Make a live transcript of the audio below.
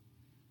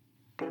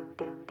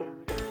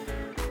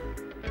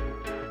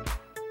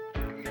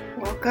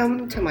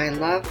Welcome to my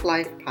Love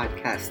Life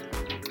podcast,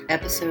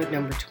 episode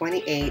number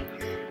 28,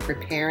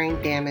 Repairing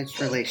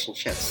Damaged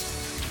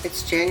Relationships.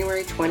 It's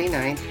January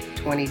 29th,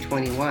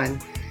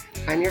 2021.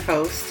 I'm your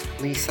host,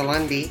 Lisa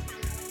Lundy,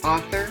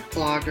 author,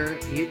 blogger,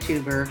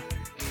 YouTuber,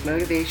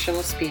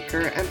 motivational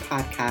speaker, and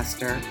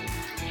podcaster.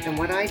 And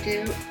what I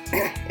do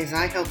is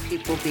I help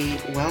people be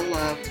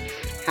well-loved,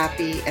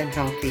 happy, and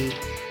healthy,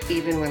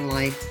 even when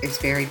life is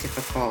very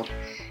difficult.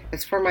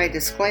 As for my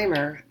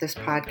disclaimer, this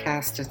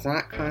podcast does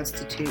not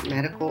constitute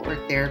medical or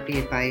therapy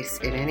advice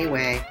in any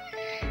way,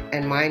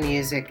 and my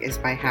music is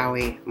by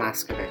Howie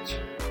Moscovich.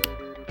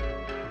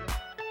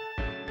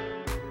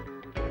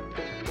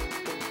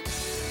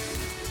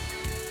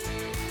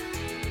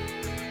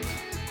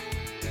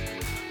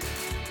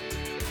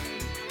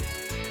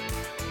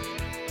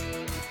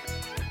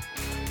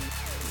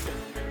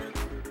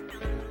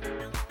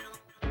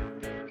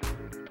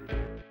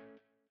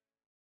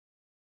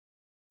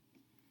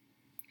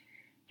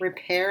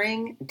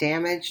 Repairing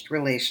damaged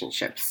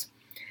relationships.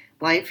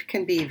 Life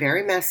can be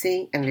very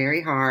messy and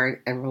very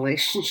hard, and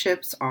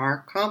relationships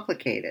are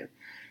complicated.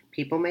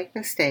 People make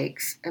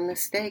mistakes, and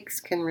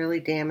mistakes can really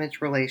damage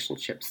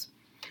relationships.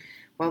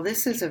 While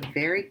this is a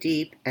very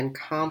deep and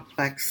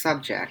complex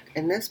subject,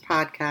 in this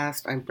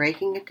podcast I'm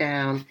breaking it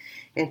down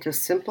into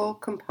simple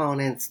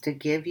components to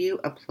give you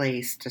a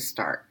place to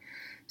start.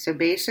 So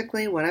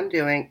basically what I'm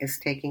doing is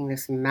taking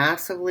this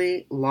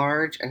massively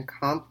large and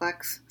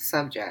complex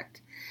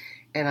subject,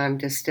 and I'm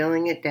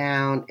distilling it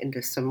down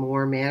into some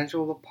more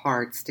manageable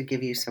parts to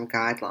give you some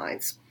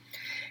guidelines.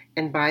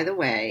 And by the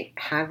way,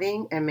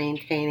 having and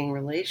maintaining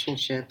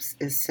relationships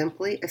is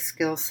simply a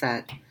skill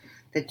set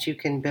that you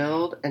can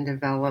build and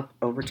develop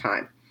over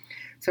time.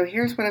 So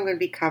here's what I'm going to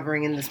be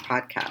covering in this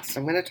podcast.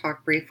 I'm going to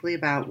talk briefly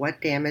about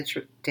what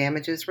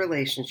damages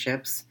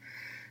relationships,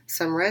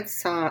 some red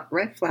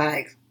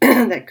flags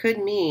that could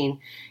mean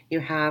you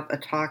have a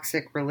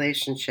toxic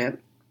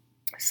relationship,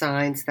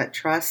 signs that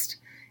trust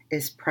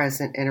is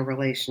present in a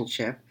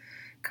relationship,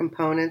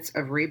 components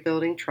of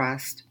rebuilding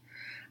trust.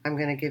 I'm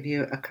going to give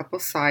you a couple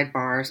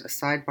sidebars, a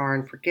sidebar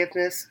on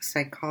forgiveness,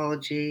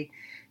 psychology,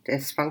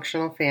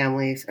 dysfunctional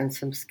families, and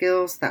some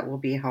skills that will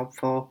be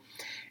helpful,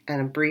 and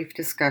a brief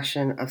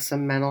discussion of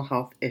some mental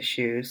health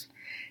issues.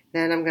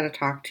 Then I'm going to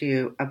talk to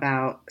you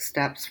about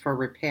steps for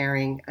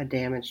repairing a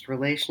damaged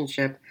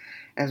relationship,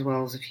 as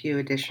well as a few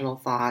additional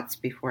thoughts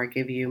before I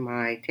give you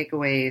my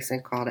takeaways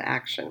and call to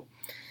action.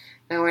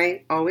 Now,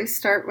 I always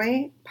start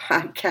my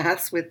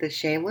podcast with the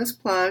shameless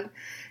plug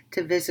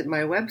to visit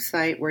my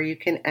website where you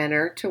can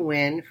enter to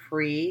win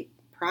free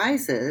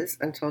prizes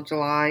until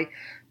July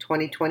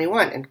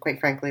 2021. And quite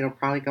frankly, it'll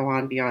probably go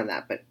on beyond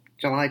that, but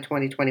July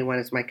 2021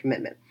 is my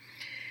commitment.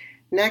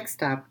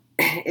 Next up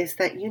is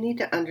that you need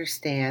to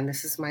understand,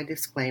 this is my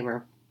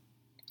disclaimer,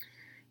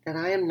 that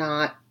I am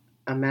not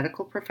a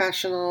medical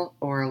professional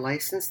or a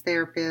licensed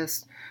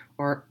therapist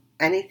or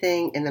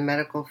anything in the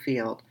medical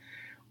field.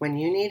 When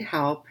you need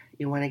help,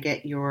 you want to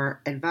get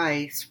your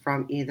advice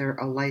from either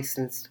a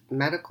licensed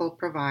medical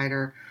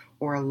provider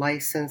or a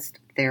licensed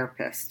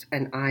therapist,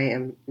 and I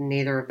am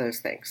neither of those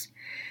things.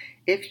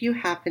 If you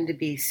happen to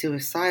be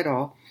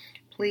suicidal,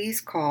 please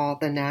call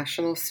the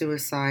National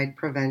Suicide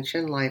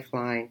Prevention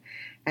Lifeline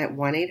at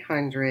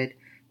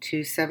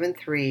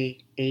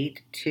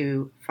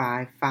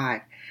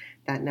 1-800-273-8255.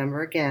 That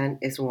number again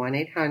is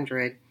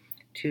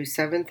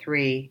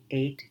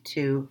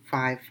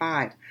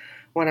 1-800-273-8255.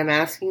 What I'm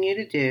asking you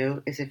to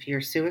do is, if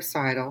you're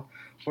suicidal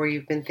or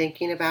you've been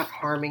thinking about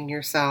harming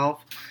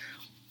yourself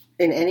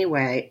in any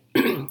way,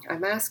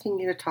 I'm asking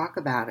you to talk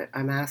about it.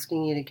 I'm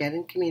asking you to get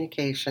in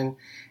communication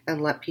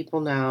and let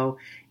people know,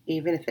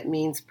 even if it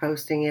means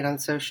posting it on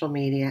social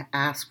media.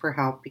 Ask for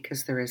help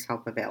because there is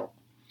help available.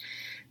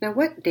 Now,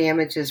 what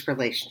damages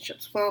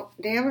relationships? Well,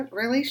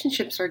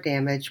 relationships are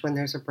damaged when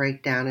there's a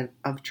breakdown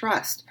of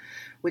trust,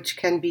 which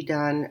can be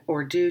done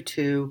or due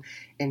to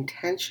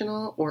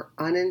intentional or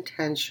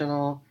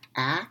unintentional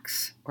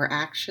acts or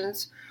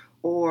actions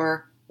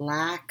or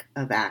lack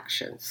of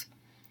actions.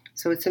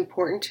 So it's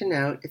important to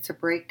note it's a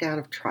breakdown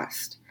of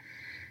trust.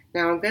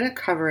 Now, I'm going to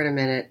cover in a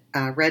minute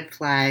red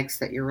flags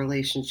that your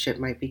relationship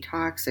might be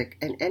toxic,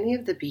 and any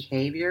of the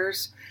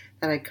behaviors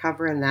that I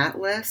cover in that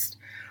list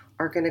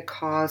are going to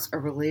cause a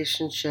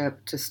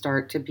relationship to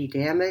start to be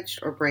damaged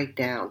or break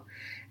down.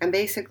 And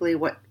basically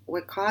what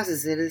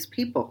causes it is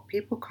people.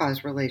 People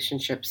cause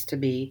relationships to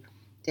be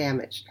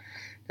damaged.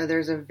 Now,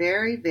 there's a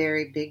very,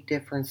 very big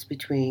difference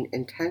between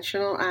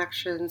intentional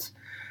actions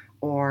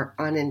or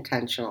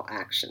unintentional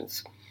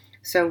actions.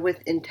 So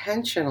with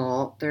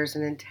intentional, there's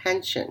an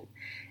intention.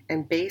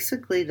 And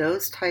basically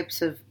those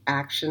types of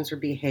actions or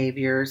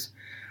behaviors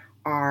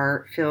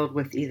are filled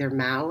with either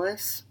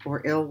malice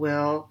or ill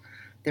will.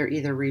 They're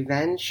either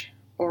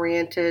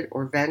revenge-oriented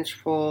or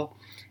vengeful,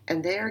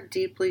 and they are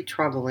deeply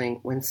troubling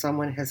when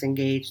someone has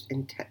engaged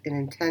in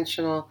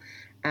intentional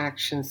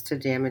actions to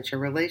damage a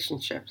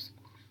relationship.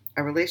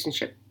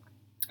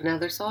 Now,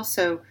 there's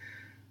also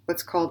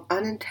what's called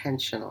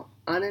unintentional.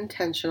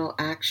 unintentional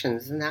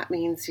actions, and that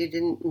means you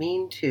didn't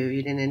mean to,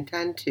 you didn't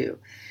intend to.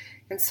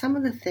 And some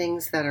of the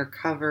things that are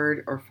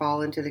covered or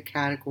fall into the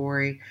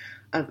category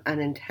of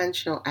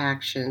unintentional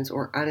actions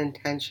or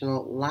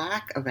unintentional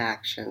lack of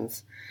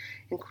actions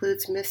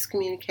includes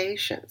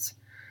miscommunications,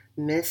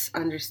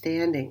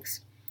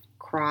 misunderstandings,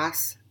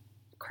 crossed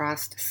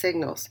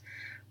signals.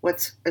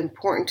 What's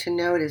important to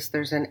note is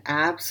there's an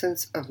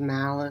absence of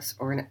malice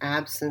or an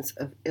absence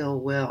of ill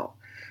will.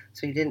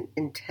 So you didn't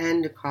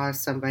intend to cause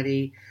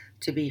somebody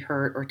to be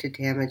hurt or to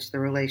damage the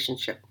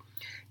relationship.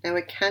 Now,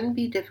 it can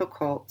be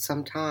difficult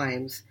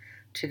sometimes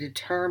to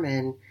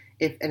determine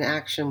if an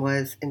action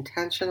was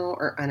intentional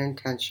or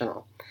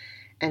unintentional.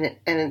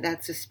 And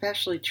that's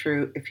especially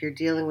true if you're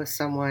dealing with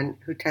someone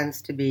who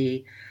tends to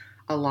be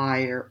a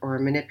liar or a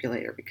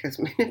manipulator, because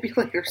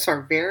manipulators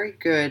are very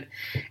good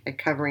at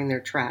covering their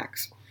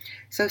tracks.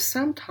 So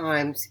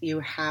sometimes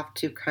you have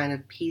to kind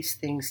of piece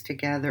things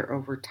together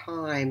over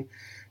time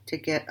to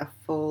get a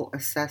full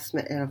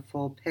assessment and a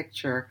full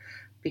picture,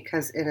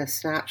 because in a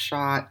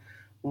snapshot,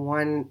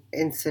 one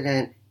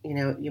incident,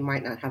 you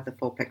might not have the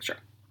full picture.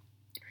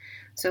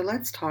 So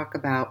let's talk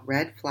about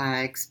red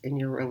flags in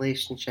your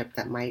relationship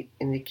that might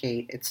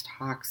indicate it's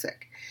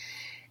toxic.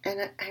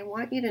 And I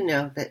want you to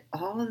know that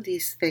all of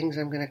these things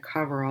I'm going to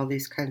cover, all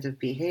these kinds of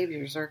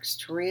behaviors, are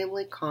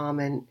extremely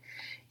common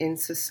in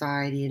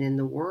society and in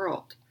the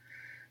world.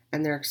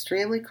 And they're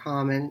extremely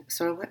common.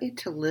 So I want you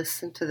to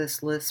listen to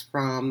this list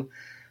from,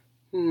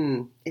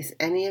 is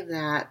any of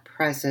that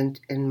present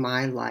in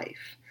my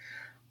life?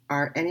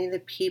 Are any of the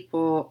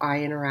people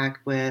I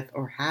interact with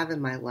or have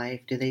in my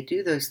life, do they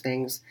do those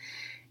things?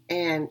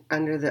 And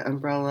under the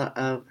umbrella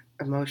of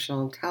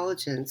emotional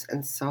intelligence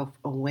and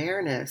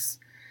self-awareness,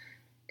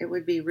 it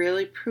would be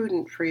really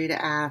prudent for you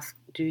to ask,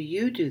 do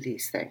you do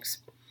these things?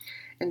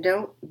 And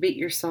don't beat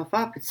yourself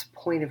up. It's a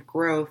point of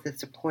growth.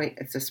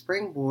 It's a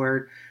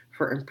springboard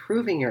for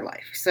improving your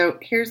life. So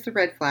here's the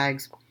red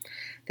flags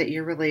that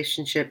your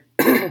relationship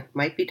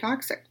might be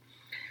toxic.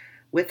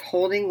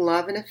 Withholding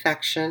love and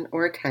affection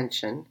or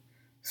attention.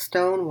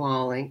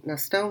 Stonewalling. Now,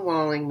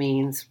 stonewalling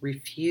means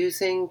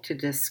refusing to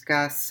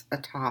discuss a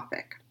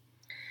topic.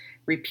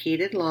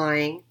 Repeated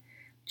lying,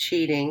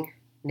 cheating,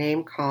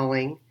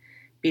 name-calling,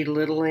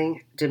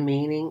 belittling,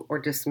 demeaning, or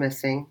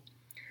dismissing,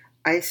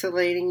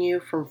 isolating you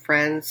from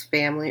friends,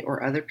 family,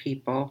 or other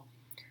people,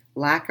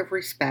 lack of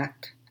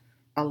respect,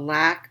 a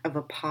lack of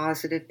a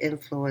positive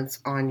influence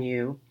on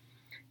you.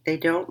 They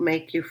don't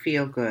make you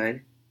feel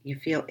good. You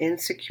feel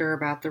insecure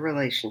about the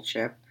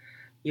relationship.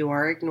 You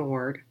are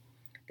ignored.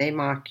 They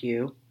mock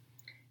you.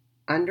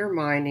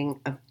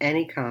 Undermining of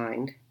any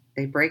kind.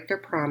 They break their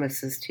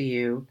promises to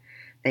you.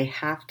 They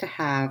have to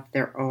have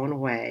their own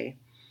way.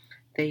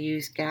 They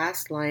use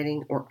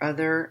gaslighting or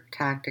other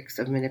tactics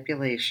of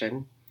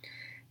manipulation.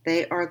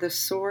 They are the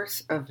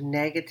source of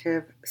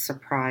negative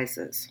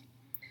surprises.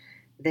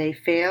 They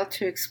fail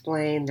to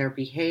explain their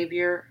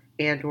behavior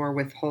and or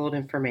withhold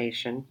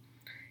information.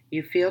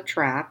 You feel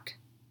trapped.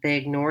 They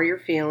ignore your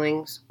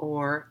feelings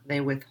or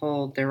they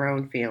withhold their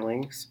own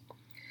feelings.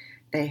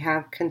 They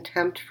have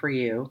contempt for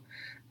you.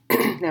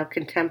 Now,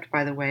 contempt,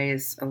 by the way,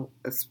 is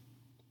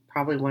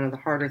probably one of the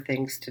harder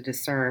things to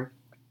discern.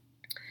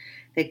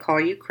 They call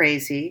you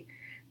crazy.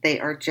 They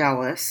are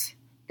jealous.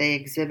 They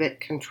exhibit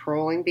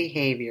controlling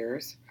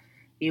behaviors.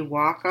 You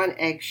walk on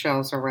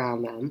eggshells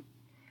around them.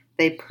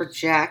 They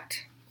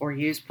project or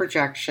use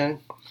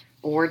projection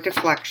or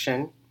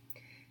deflection.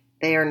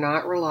 They are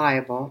not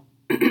reliable.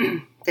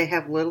 They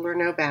have little or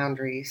no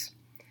boundaries.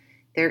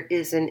 There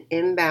is an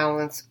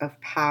imbalance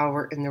of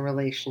power in the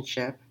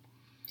relationship.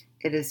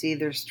 It is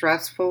either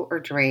stressful or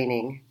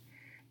draining.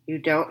 You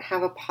don't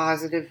have a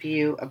positive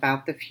view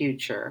about the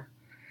future.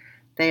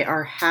 They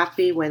are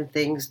happy when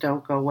things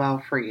don't go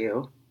well for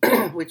you,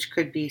 which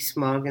could be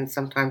smug, and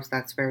sometimes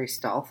that's very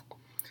stealth.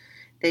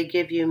 They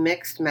give you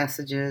mixed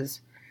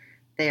messages.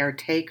 They are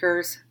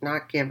takers,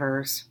 not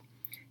givers,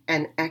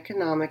 and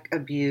economic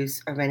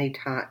abuse of any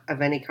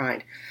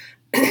kind.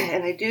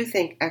 And I do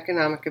think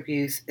economic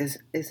abuse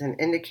is an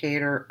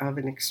indicator of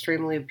an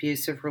extremely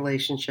abusive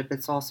relationship.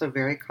 It's also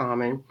very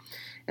common,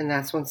 and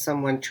that's when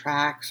someone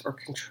tracks or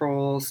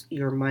controls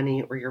your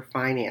money or your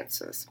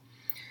finances.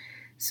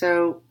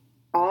 So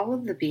all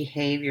of the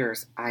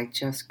behaviors I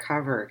just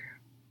covered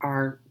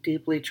are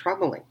deeply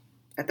troubling.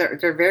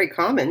 They're very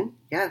common.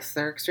 Yes,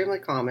 they're extremely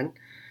common,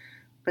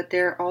 but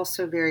they're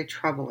also very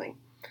troubling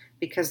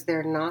because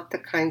they're not the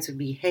kinds of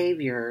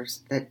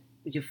behaviors that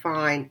you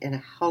find in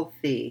a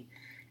healthy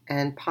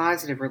and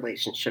positive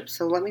relationship.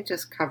 So let me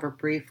just cover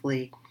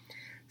briefly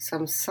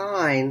some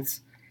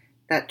signs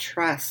that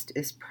trust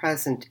is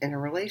present in a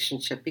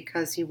relationship,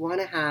 because you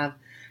want to have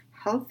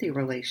healthy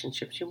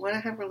relationships. You want to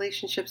have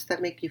relationships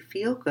that make you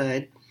feel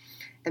good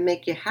and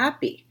make you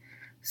happy.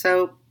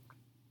 So,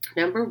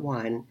 number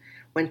one,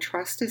 when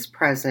trust is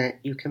present,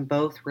 you can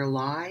both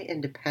rely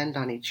and depend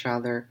on each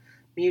other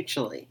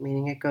mutually,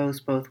 meaning it goes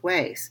both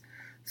ways.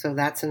 So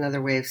that's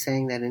another way of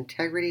saying that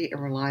integrity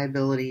and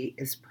reliability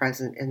is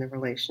present in the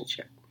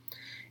relationship.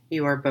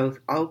 You are both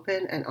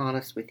open and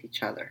honest with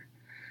each other.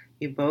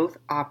 You both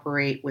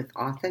operate with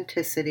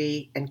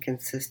authenticity and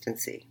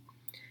consistency.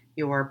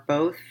 You are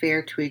both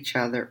fair to each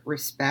other.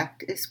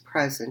 Respect is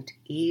present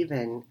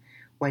even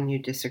when you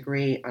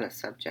disagree on a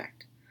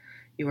subject.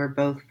 You are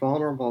both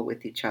vulnerable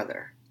with each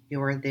other.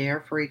 You are there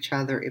for each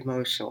other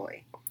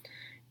emotionally.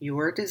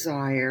 Your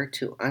desire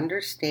to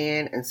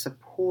understand and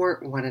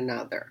support one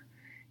another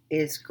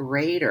is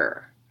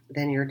greater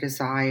than your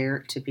desire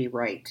to be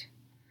right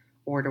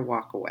or to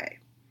walk away.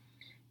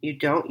 You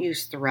don't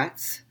use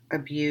threats,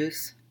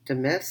 abuse,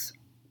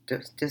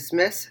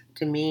 dismiss,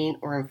 demean,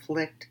 or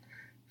inflict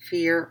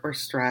fear or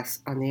stress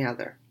on the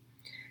other.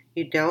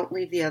 You don't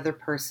leave the other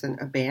person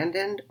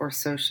abandoned or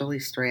socially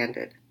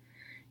stranded.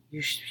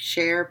 You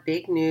share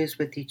big news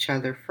with each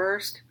other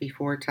first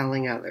before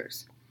telling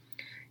others.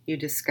 You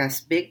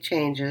discuss big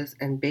changes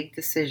and big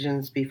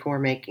decisions before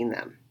making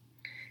them.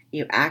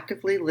 You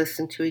actively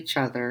listen to each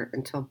other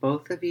until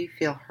both of you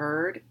feel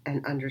heard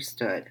and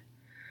understood.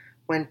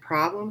 When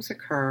problems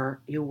occur,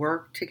 you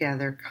work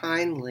together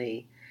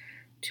kindly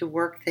to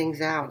work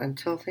things out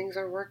until things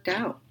are worked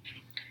out.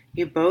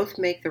 You both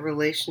make the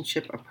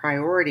relationship a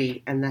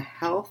priority and the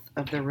health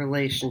of the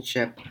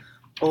relationship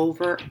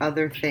over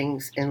other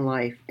things in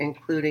life,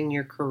 including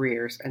your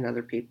careers and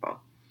other people.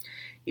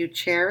 You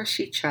cherish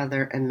each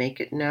other and make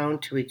it known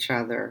to each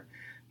other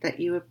that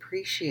you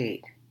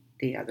appreciate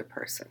the other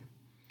person.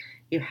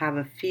 You have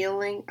a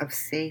feeling of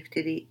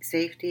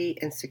safety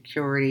and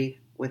security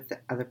with the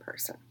other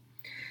person.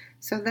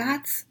 So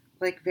that's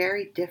like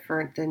very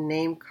different than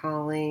name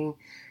calling,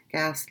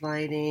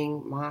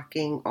 gaslighting,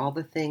 mocking, all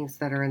the things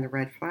that are in the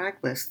red flag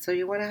list. So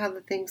you want to have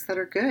the things that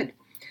are good.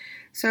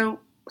 So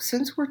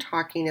since we're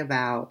talking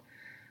about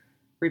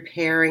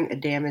repairing a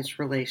damaged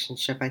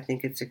relationship, I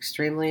think it's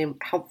extremely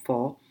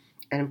helpful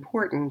and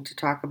important to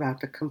talk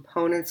about the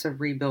components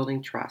of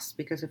rebuilding trust.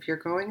 Because if you're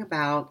going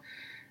about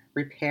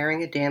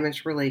repairing a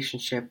damaged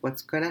relationship,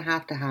 what's going to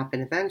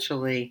happen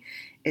eventually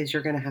is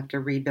you're going to have to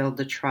rebuild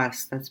the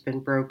trust that's been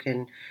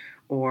broken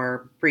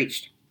or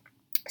breached.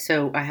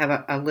 So I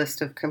have a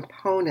list of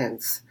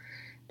components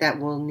that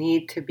will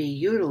need to be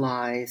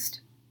utilized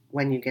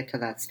when you get to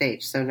that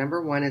stage. So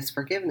number one is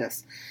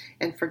forgiveness.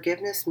 And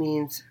forgiveness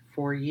means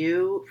for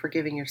you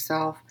forgiving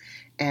yourself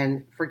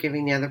and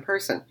forgiving the other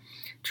person.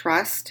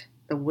 Trust,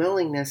 the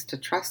willingness to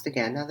trust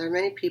again. Now, there are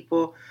many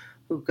people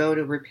who go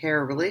to repair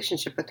a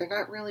relationship, but they're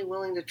not really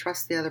willing to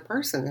trust the other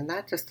person, and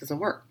that just doesn't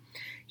work.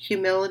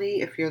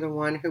 Humility, if you're the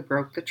one who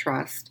broke the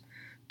trust.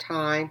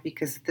 Time,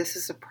 because this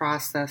is a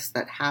process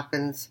that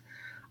happens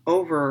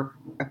over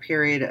a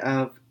period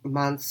of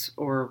months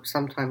or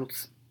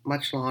sometimes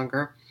much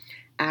longer.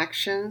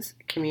 Actions,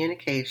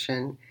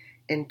 communication,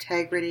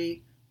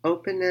 integrity,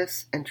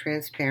 openness and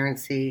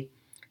transparency,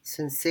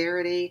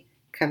 sincerity,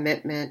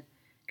 commitment,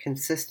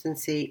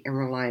 consistency, and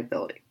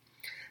reliability.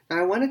 Now,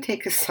 I want to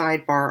take a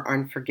sidebar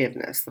on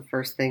forgiveness, the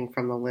first thing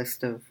from the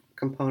list of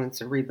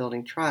components of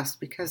rebuilding trust,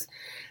 because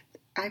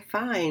I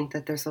find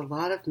that there's a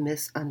lot of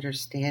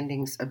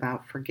misunderstandings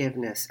about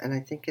forgiveness, and I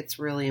think it's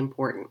really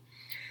important.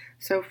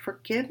 So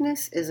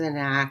forgiveness is an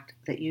act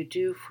that you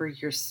do for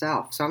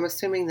yourself. So I'm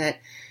assuming that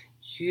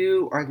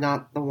you are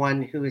not the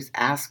one who is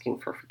asking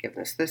for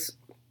forgiveness. This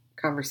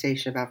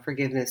conversation about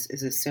forgiveness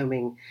is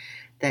assuming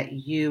that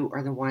you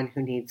are the one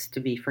who needs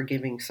to be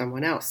forgiving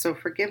someone else. So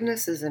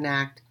forgiveness is an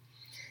act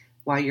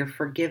while you're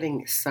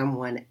forgiving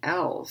someone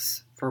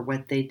else for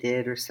what they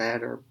did or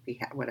said or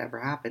whatever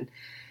happened.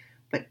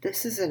 But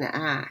this is an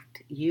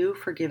act. You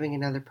forgiving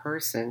another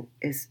person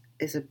is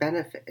a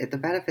benefit. The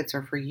benefits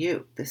are for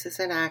you. This is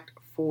an act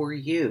for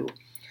you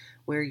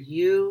where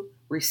you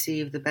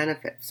receive the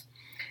benefits.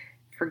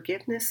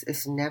 Forgiveness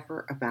is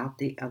never about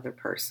the other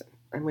person.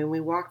 I mean, we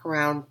walk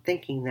around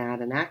thinking that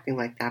and acting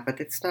like that, but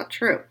it's not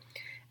true.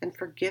 And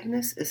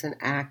forgiveness is an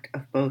act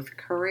of both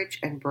courage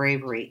and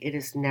bravery. It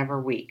is never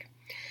weak.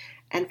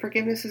 And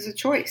forgiveness is a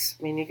choice.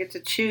 I mean, you get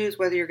to choose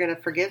whether you're going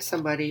to forgive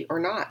somebody or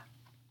not.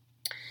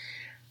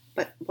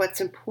 But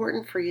what's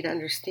important for you to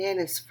understand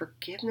is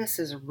forgiveness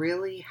is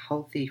really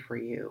healthy for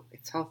you.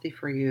 It's healthy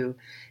for you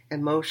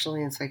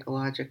emotionally and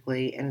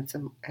psychologically, and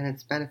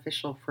it's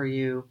beneficial for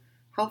you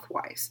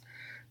health-wise.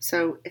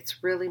 So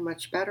it's really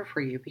much better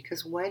for you,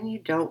 because when you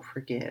don't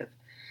forgive,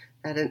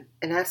 that in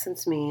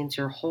essence means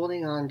you're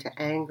holding on to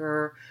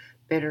anger,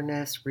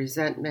 bitterness,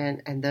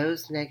 resentment, and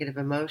those negative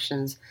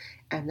emotions,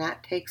 and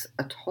that takes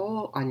a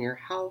toll on your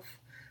health,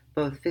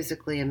 both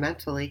physically and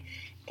mentally.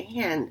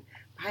 And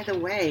by the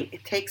way,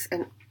 it takes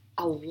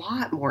a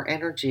lot more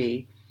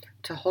energy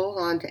to hold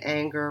on to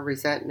anger,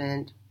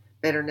 resentment,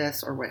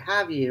 bitterness, or what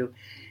have you,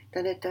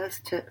 than it does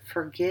to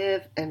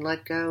forgive and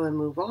let go and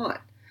move on.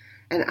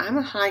 And I'm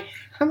a high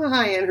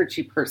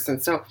energy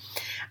person, so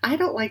I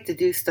don't like to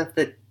do stuff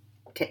that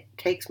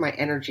takes my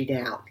energy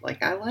down.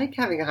 Like, I like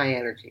having a high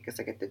energy because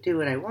I get to do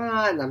what I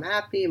want and I'm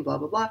happy and blah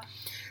blah blah.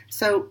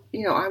 So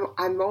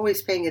I'm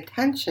always paying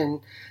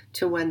attention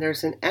to when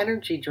there's an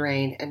energy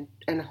drain,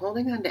 and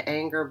holding on to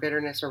anger,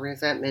 bitterness, or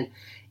resentment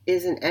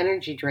is an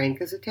energy drain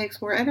because it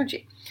takes more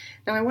energy.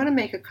 Now, I want to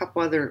make a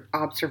couple other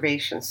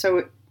observations.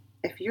 So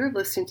if you're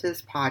listening to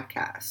this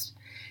podcast,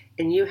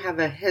 and you have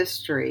a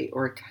history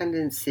or a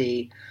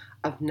tendency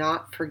of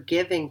not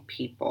forgiving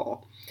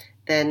people,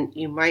 then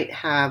you might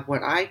have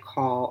what I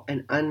call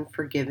an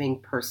unforgiving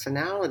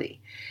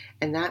personality.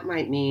 And that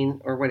might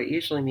mean, or what it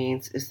usually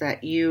means, is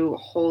that you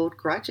hold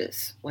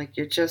grudges. Like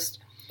you're just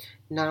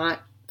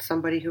not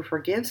somebody who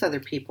forgives other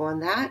people.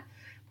 And that,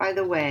 by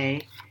the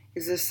way,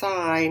 is a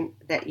sign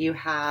that you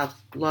have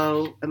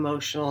low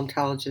emotional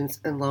intelligence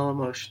and low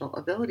emotional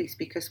abilities,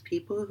 because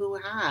people who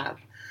have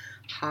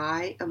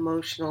high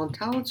emotional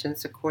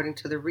intelligence, according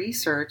to the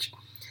research,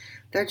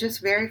 they're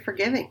just very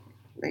forgiving.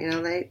 They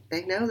know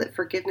that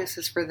forgiveness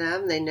is for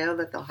them. They know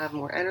that they'll have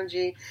more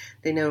energy.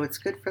 They know it's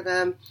good for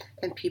them.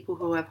 And people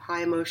who have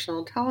high emotional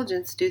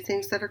intelligence do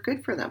things that are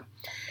good for them.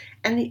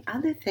 And the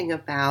other thing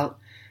about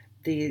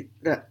the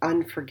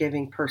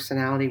unforgiving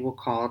personality, we'll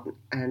call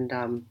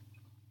it,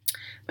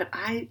 but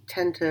I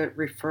tend to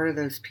refer to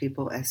those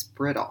people as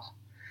brittle.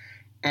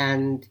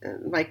 And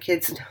my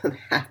kids know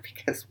that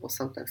because we'll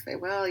sometimes say,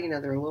 well,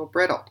 they're a little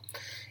brittle.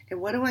 And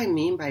what do I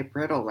mean by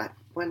brittle?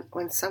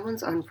 When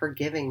someone's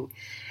unforgiving,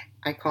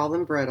 I call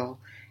them brittle.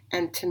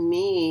 And to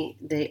me,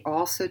 they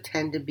also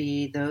tend to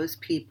be those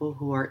people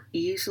who are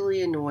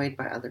easily annoyed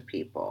by other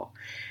people.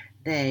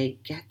 They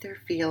get their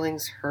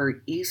feelings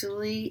hurt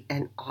easily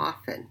and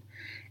often.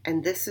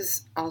 And this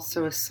is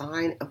also a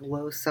sign of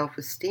low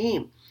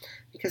self-esteem,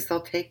 because they'll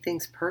take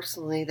things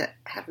personally that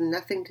have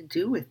nothing to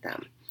do with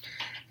them.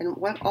 And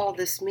what all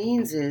this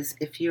means is,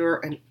 if you're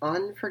an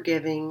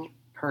unforgiving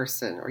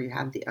person or you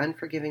have the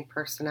unforgiving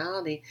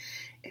personality,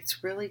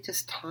 it's really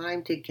just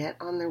time to get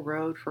on the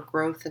road for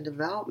growth and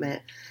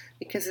development,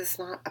 because it's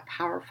not a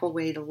powerful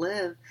way to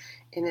live,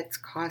 and it's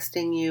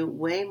costing you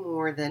way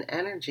more than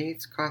energy.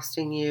 It's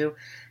costing you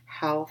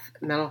health,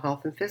 mental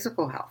health, and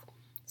physical health.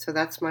 So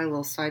that's my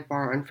little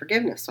sidebar on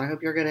forgiveness. So I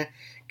hope you're going to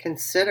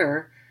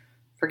consider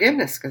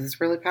forgiveness, because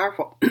it's really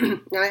powerful.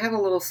 Now I have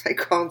a little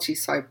psychology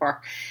sidebar,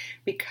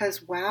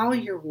 because while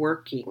you're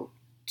working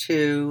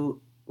to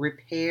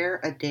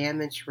repair a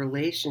damaged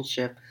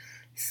relationship,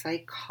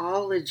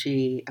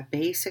 psychology, a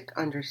basic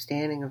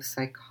understanding of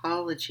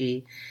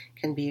psychology,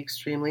 can be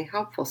extremely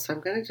helpful. So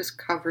I'm going to just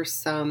cover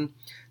some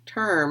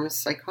terms,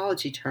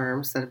 psychology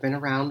terms, that have been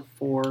around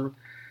for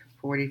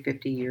 40,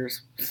 50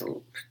 years,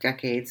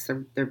 decades.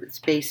 It's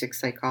basic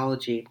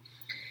psychology.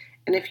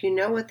 And if you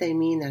know what they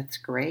mean, that's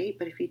great.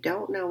 But if you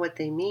don't know what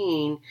they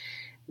mean,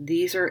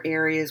 these are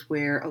areas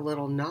where a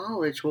little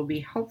knowledge will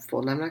be helpful.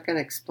 And I'm not going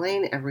to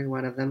explain every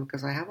one of them,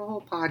 because I have a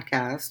whole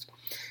podcast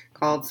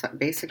called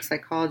Basic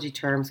Psychology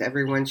Terms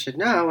Everyone Should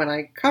Know, and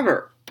I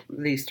cover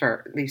these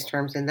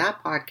terms in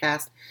that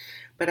podcast.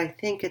 But I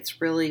think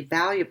it's really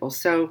valuable.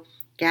 So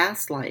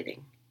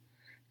gaslighting,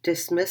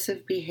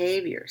 dismissive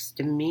behaviors,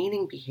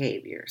 demeaning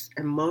behaviors,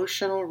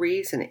 emotional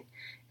reasoning,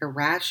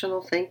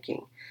 irrational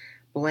thinking,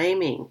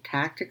 blaming,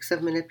 tactics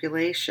of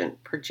manipulation,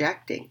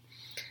 projecting.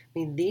 I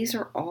mean, these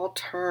are all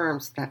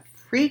terms that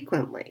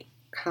frequently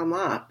come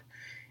up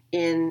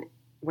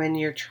when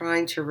you're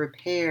trying to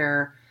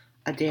repair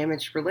a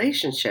damaged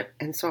relationship.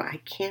 And so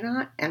I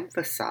cannot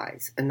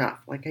emphasize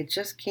enough, I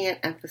just can't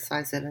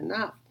emphasize it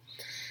enough,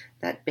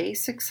 that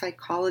basic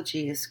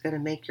psychology is going to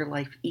make your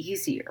life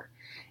easier.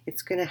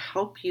 It's going to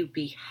help you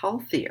be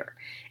healthier.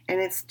 And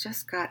it's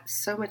just got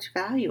so much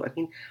value. I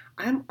mean,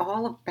 I'm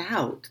all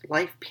about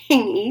life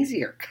being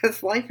easier,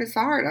 because life is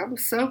hard. I'm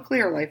so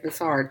clear life is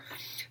hard.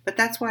 But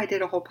that's why I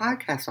did a whole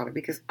podcast on it,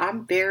 because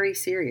I'm very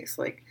serious.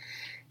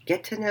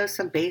 Get to know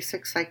some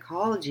basic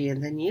psychology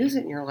and then use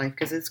it in your life,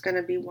 because it's going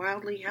to be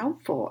wildly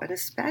helpful. And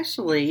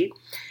especially,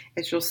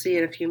 as you'll see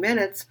in a few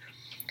minutes,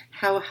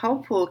 how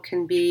helpful it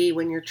can be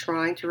when you're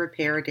trying to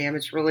repair a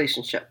damaged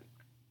relationship.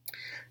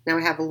 Now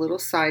I have a little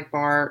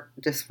sidebar,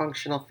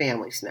 dysfunctional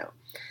families note.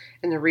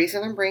 And the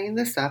reason I'm bringing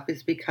this up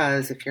is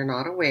because, if you're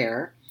not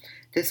aware,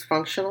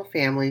 dysfunctional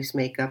families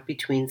make up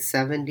between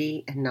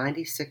 70 and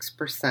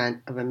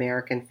 96% of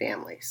American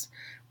families,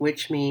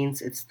 which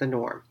means it's the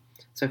norm.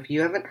 So if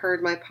you haven't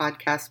heard my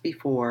podcast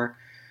before,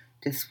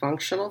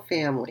 dysfunctional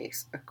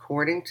families,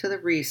 according to the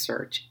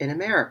research in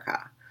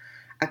America,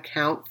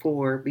 account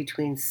for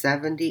between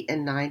 70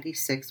 and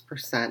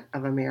 96%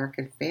 of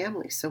American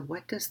families. So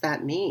what does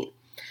that mean?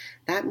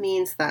 That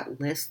means that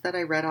list that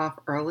I read off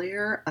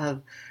earlier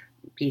of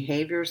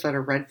behaviors that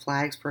are red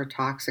flags for a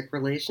toxic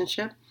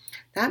relationship,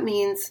 that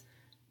means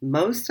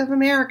most of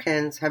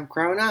Americans have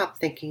grown up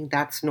thinking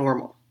that's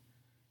normal.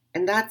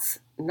 And that's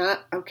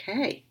not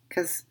okay,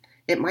 because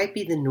it might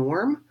be the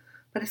norm,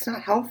 but it's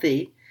not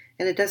healthy,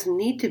 and it doesn't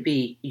need to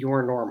be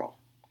your normal.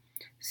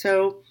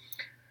 So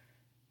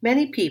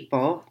many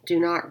people do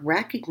not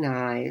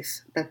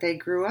recognize that they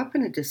grew up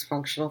in a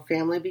dysfunctional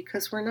family,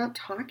 because we're not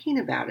talking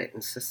about it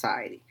in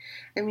society.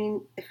 I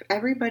mean, if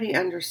everybody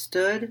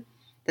understood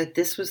that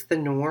this was the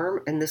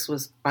norm and this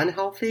was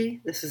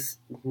unhealthy, this is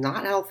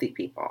not healthy,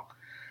 people,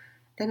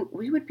 then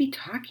we would be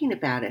talking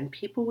about it, and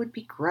people would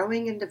be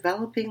growing and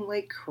developing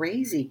like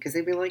crazy, because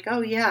they'd be like,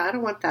 oh yeah, I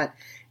don't want that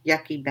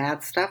yucky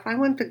bad stuff. I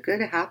want the good,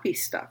 happy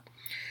stuff.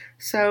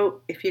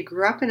 So if you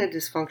grew up in a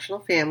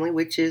dysfunctional family,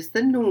 which is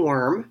the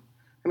norm,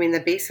 I mean,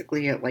 that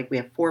basically, like, we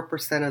have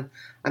 4% of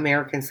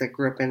Americans that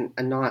grew up in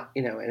a not,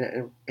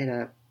 in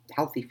a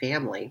healthy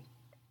family.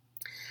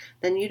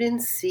 Then you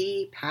didn't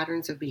see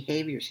patterns of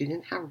behaviors. You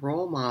didn't have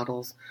role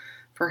models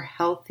for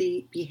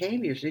healthy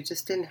behaviors. You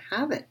just didn't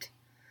have it.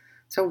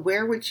 So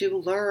where would you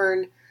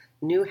learn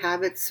new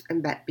habits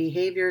and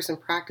behaviors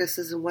and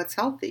practices and what's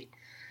healthy?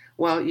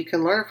 Well, you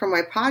can learn it from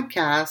my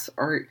podcast,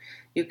 or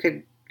you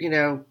could,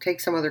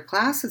 take some other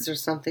classes or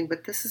something,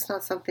 but this is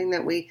not something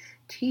that we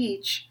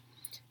teach,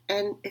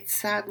 and it's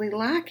sadly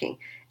lacking.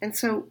 And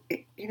so,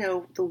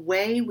 the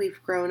way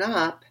we've grown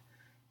up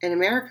in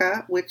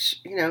America, which,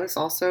 is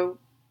also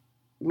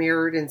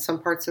mirrored in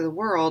some parts of the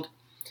world,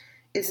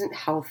 isn't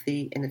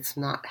healthy, and it's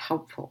not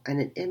helpful, and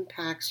it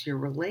impacts your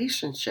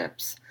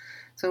relationships.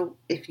 So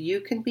if you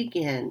can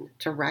begin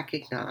to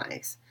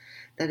recognize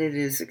that it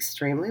is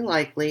extremely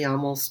likely,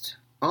 almost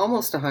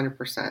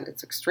 100%,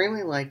 it's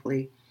extremely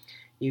likely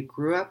you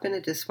grew up in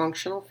a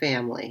dysfunctional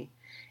family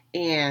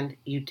and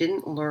you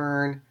didn't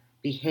learn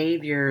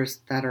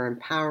behaviors that are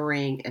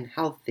empowering and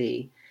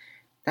healthy,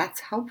 that's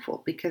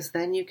helpful, because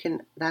then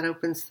that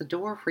opens the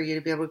door for you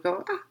to be able to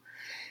go,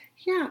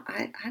 yeah,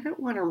 I don't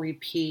want to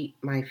repeat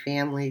my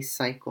family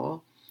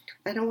cycle.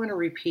 I don't want to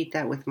repeat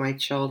that with my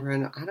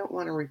children. I don't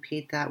want to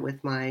repeat that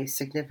with my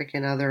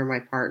significant other, my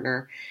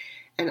partner.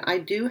 And I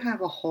do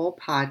have a whole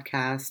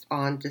podcast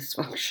on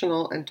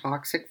dysfunctional and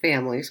toxic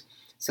families,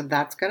 so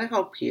that's going to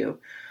help you.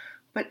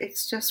 But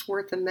it's just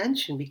worth a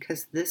mention,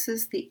 because this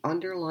is the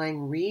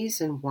underlying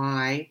reason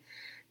why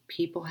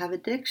people have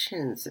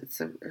addictions. It's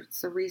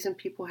the reason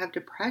people have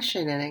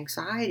depression and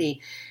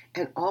anxiety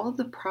and all of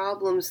the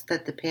problems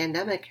that the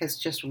pandemic has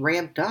just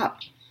ramped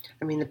up.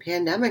 I mean, the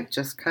pandemic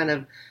just kind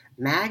of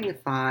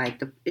magnified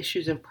the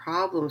issues and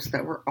problems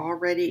that were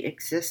already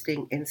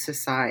existing in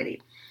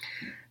society.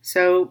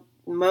 So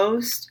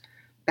most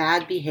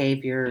bad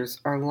behaviors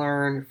are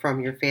learned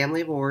from your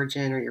family of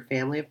origin or your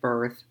family of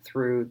birth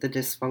through the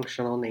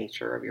dysfunctional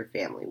nature of your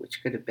family,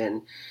 which could have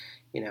been,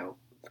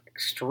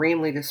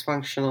 extremely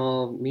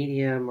dysfunctional,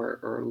 medium,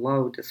 or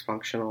low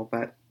dysfunctional.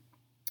 But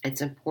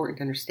it's important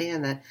to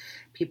understand that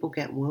people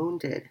get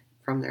wounded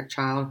from their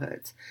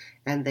childhoods,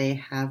 and they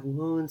have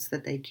wounds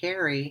that they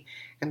carry,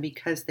 and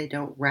because they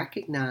don't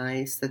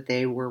recognize that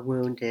they were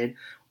wounded,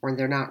 or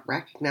they're not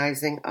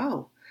recognizing,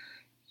 oh,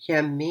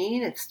 you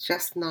mean it's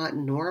just not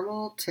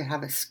normal to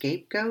have a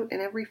scapegoat in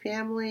every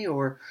family,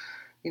 or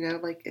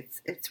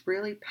it's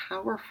really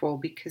powerful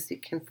because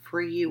it can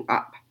free you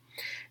up.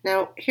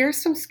 Now,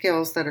 here's some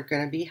skills that are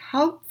going to be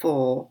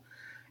helpful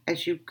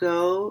as you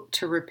go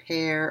to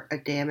repair a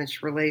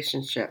damaged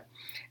relationship.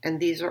 And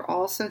these are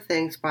also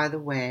things, by the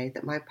way,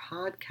 that my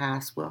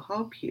podcast will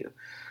help you,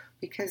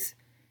 because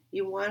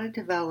you want to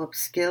develop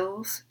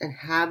skills and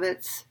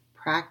habits,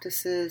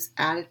 practices,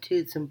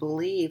 attitudes, and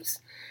beliefs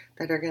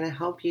that are going to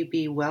help you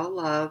be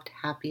well-loved,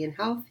 happy, and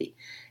healthy.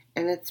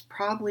 And it's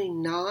probably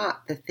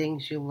not the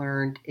things you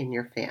learned in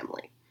your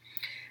family.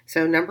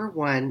 So number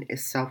one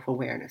is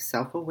self-awareness.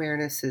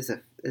 Self-awareness is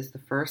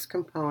the first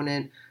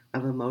component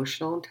of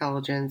emotional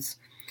intelligence.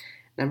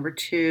 Number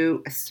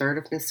two,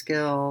 assertiveness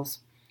skills.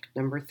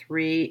 Number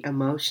three,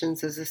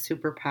 emotions as a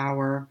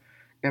superpower.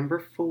 Number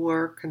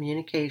four,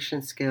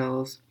 communication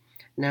skills.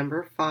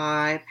 Number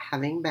five,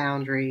 having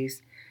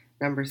boundaries.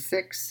 Number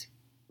six,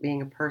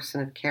 being a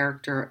person of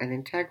character and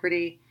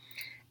integrity.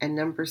 And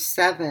number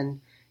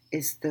seven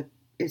is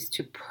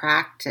to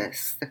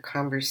practice the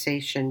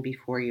conversation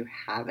before you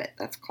have it.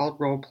 That's called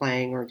role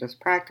playing or just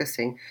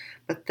practicing.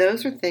 But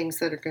those are things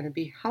that are going to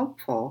be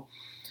helpful,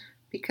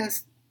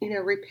 because,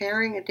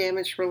 repairing a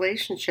damaged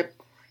relationship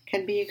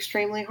can be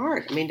extremely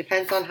hard. I mean, it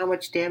depends on how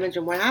much damage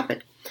and what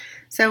happened.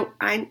 So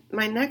my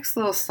next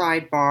little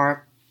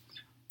sidebar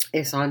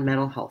is on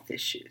mental health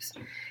issues.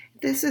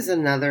 This is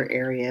another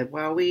area.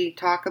 While we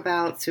talk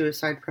about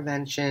suicide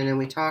prevention and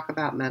we talk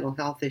about mental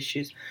health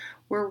issues,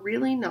 we're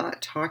really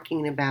not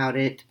talking about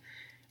it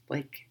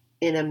like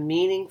in a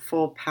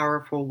meaningful,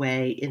 powerful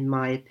way, in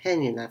my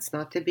opinion. That's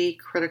not to be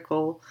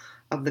critical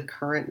of the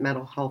current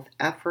mental health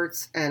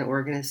efforts and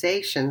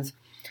organizations.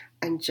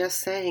 I'm just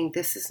saying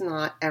this is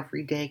not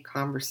everyday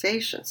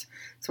conversations.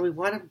 So we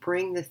want to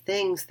bring the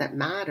things that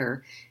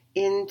matter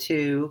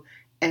into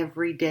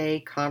everyday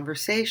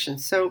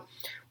conversations. So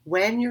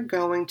when you're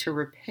going to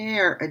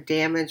repair a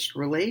damaged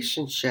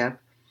relationship,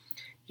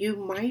 you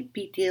might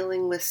be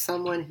dealing with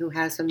someone who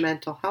has a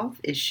mental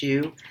health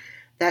issue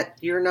that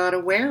you're not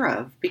aware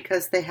of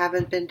because they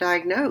haven't been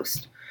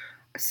diagnosed.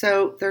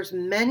 So there's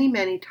many,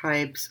 many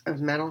types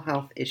of mental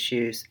health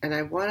issues, and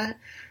I want to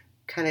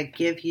kind of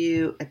give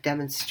you a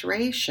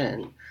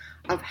demonstration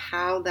of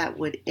how that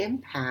would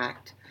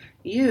impact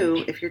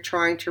you if you're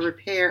trying to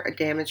repair a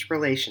damaged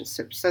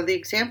relationship. So the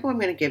example I'm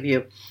going to give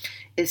you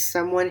is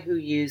someone who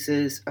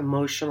uses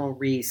emotional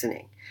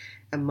reasoning.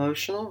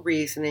 Emotional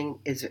reasoning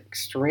is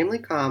extremely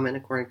common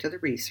according to the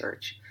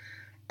research,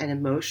 and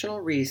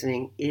emotional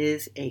reasoning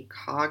is a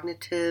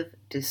cognitive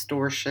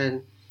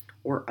distortion,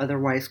 or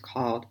otherwise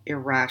called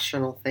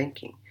irrational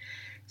thinking.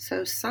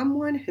 So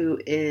someone who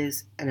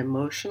is an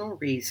emotional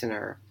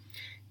reasoner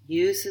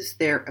uses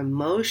their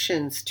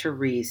emotions to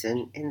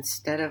reason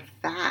instead of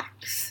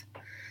facts.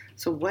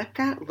 So, what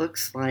that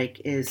looks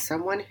like is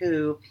someone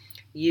who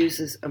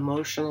uses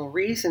emotional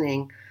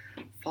reasoning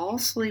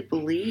falsely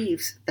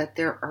believes that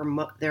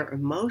their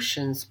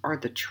emotions are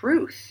the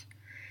truth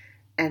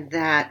and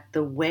that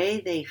the way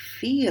they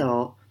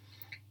feel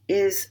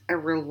is a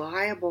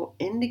reliable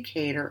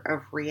indicator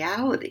of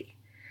reality.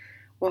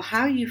 Well,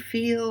 how you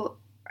feel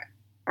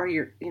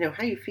your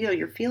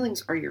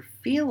feelings are your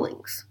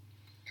feelings.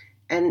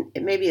 And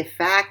it may be a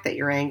fact that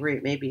you're angry,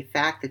 it may be a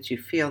fact that you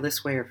feel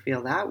this way or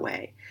feel that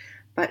way.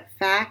 But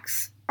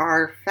facts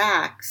are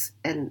facts,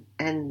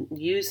 and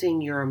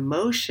using your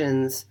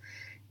emotions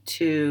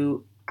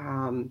to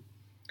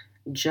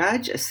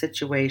judge a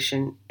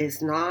situation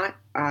is not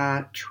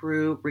a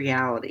true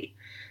reality.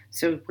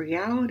 So,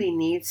 reality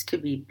needs to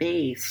be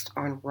based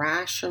on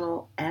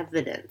rational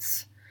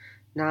evidence,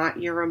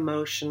 not your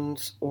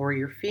emotions or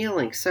your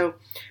feelings. So,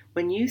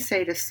 when you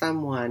say to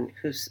someone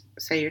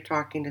say you're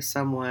talking to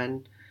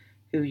someone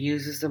who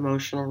uses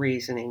emotional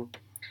reasoning,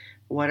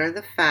 what are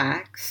the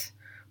facts?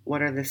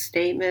 What are the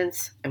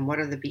statements? And what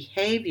are the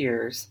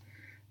behaviors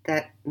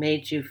that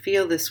made you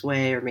feel this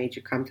way or made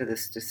you come to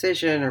this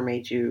decision or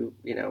made you,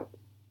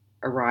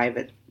 arrive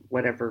at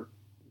whatever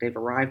they've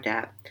arrived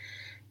at?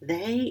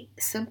 They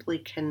simply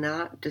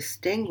cannot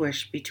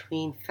distinguish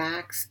between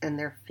facts and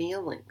their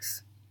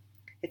feelings.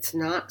 It's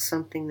not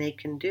something they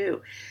can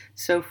do.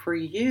 So for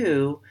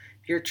you,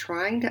 if you're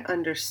trying to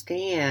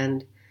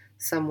understand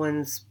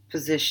someone's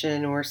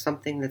position or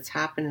something that's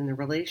happened in the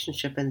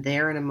relationship and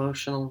they're an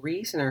emotional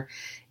reasoner,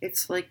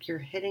 it's like you're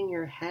hitting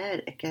your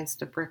head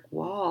against a brick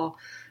wall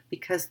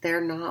because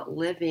they're not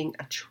living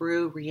a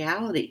true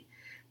reality.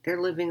 They're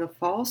living a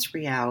false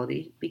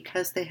reality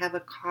because they have a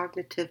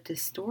cognitive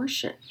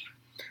distortion.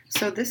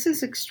 So this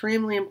is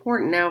extremely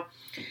important. Now,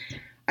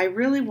 I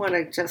really want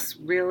to just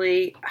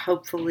really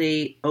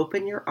hopefully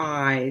open your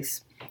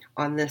eyes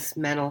on this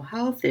mental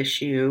health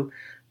issue,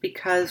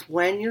 because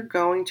when you're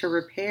going to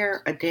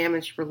repair a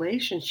damaged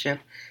relationship,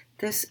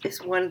 this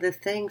is one of the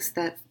things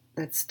that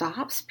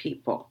stops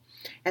people.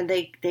 And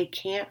they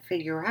can't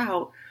figure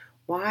out,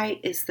 why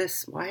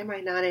am I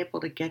not able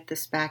to get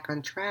this back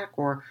on track,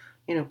 or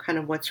kind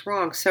of what's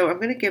wrong. So I'm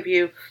going to give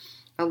you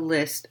a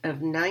list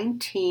of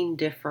 19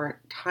 different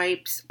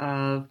types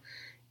of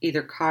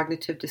either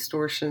cognitive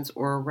distortions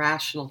or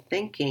irrational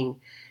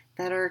thinking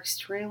that are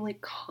extremely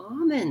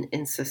common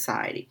in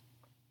society.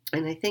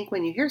 And I think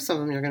when you hear some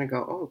of them, you're going to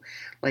go,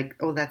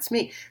 oh, that's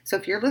me. So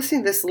if you're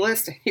listening to this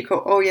list and you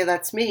go, oh yeah,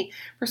 that's me.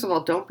 First of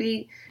all, don't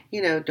be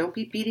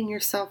beating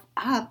yourself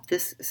up.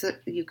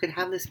 You could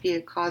have this be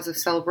a cause of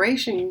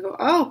celebration. You can go,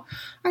 oh,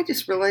 I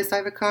just realized I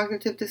have a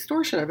cognitive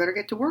distortion. I better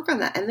get to work on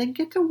that, and then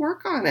get to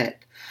work on it,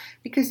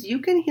 because you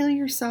can heal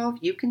yourself.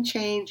 You can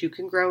change. You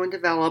can grow and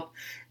develop.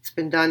 It's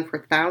been done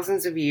for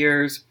thousands of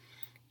years.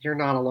 You're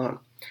not alone.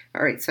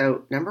 All right.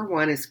 So number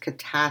one is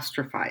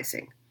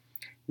catastrophizing.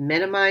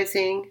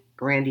 Minimizing,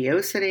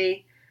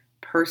 grandiosity,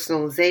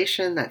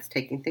 personalization, that's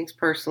taking things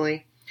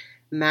personally,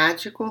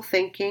 magical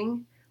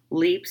thinking,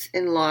 leaps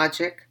in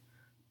logic,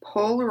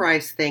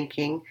 polarized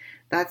thinking,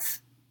 that's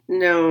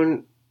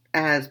known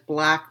as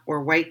black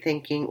or white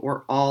thinking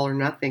or all or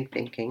nothing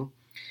thinking,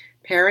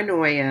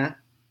 paranoia,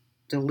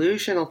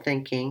 delusional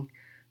thinking,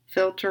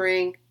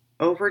 filtering,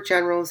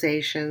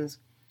 overgeneralizations,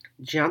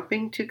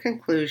 jumping to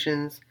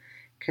conclusions,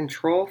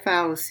 control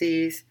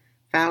fallacies,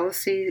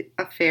 fallacy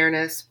of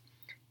fairness,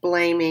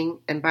 blaming.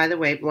 And by the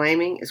way,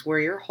 blaming is where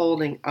you're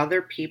holding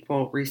other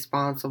people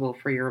responsible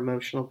for your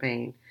emotional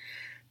pain.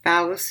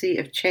 Fallacy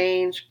of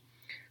change,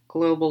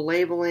 global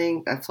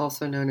labeling, that's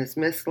also known as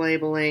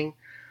mislabeling,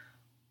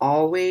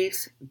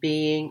 always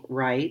being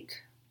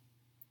right,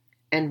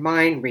 and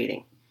mind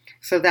reading.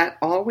 So that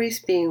always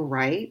being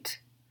right,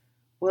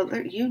 well,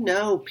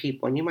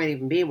 people, and you might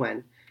even be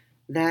one,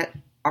 that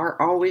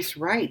are always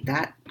right.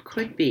 That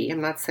could be, I'm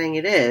not saying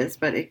it is,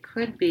 but it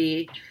could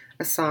be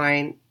a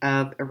sign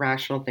of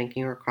irrational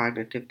thinking or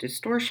cognitive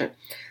distortion.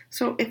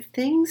 So if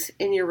things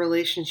in your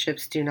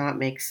relationships do not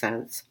make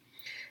sense,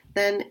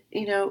 then,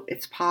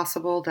 it's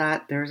possible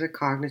that there's a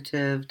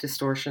cognitive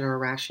distortion or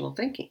irrational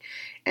thinking.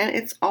 And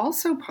it's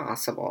also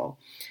possible,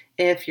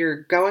 if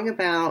you're going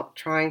about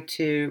trying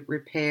to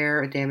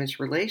repair a damaged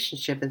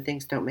relationship and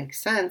things don't make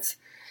sense,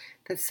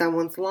 that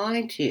someone's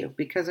lying to you.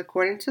 Because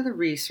according to the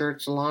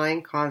research,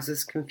 lying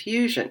causes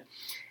confusion.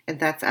 And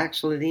that's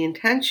actually the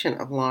intention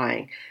of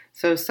lying.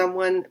 So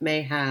someone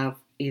may have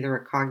either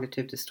a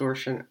cognitive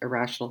distortion,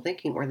 irrational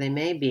thinking, or they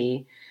may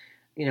be,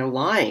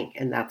 lying,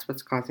 and that's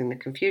what's causing the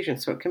confusion.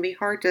 So it can be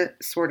hard to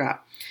sort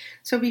out.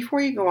 So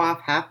before you go off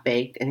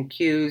half-baked and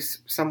accuse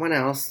someone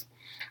else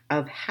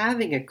of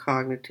having a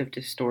cognitive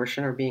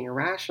distortion or being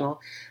irrational,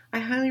 I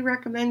highly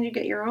recommend you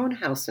get your own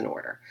house in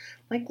order.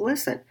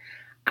 Listen,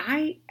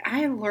 I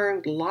have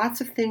learned lots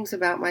of things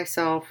about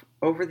myself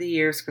over the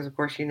years, because of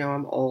course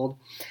I'm old.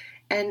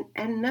 And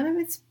none of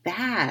it's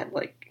bad.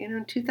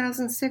 In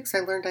 2006, I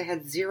learned I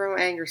had zero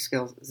anger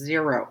skills.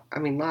 Zero. I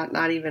mean,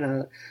 not even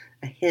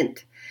a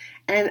hint.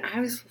 And I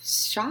was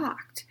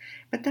shocked.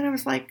 But then I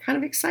was like kind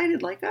of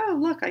excited, like, oh,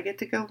 look, I get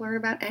to go learn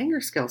about anger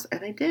skills.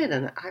 And I did.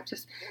 And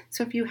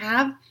so if you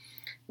have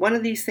one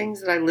of these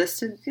things that I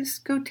listed,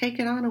 just go take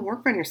it on and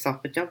work on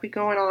yourself. But don't be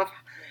going off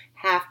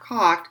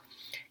half-cocked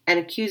and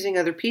accusing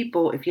other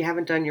people if you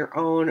haven't done your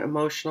own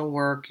emotional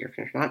work, if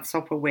you're not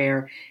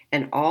self-aware.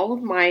 And all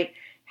of my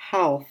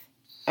health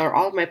or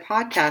all of my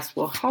podcasts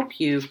will help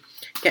you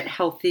get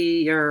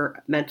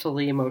healthier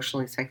mentally,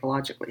 emotionally,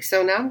 psychologically.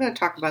 So now I'm going to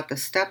talk about the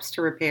steps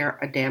to repair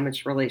a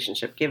damaged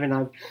relationship, given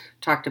I've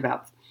talked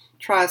about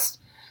trust,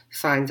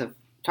 signs of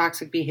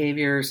toxic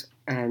behaviors,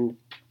 and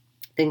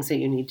things that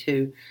you need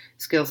to,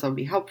 skills that will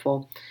be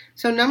helpful.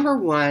 So number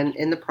one,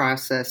 in the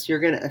process, you're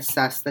going to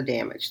assess the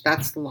damage.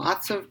 That's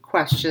lots of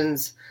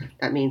questions.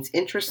 That means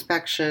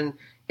introspection.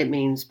 It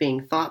means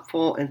being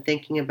thoughtful and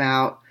thinking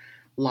about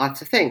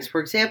lots of things.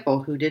 For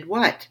example, who did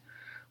what?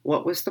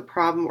 What was the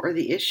problem or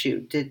the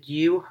issue? Did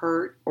you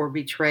hurt or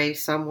betray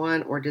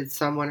someone, or did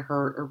someone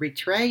hurt or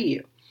betray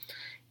you?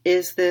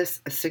 Is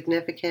this a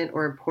significant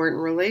or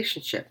important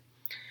relationship?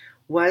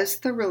 Was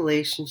the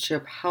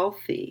relationship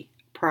healthy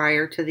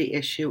prior to the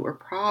issue or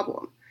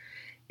problem?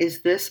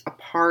 Is this a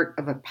part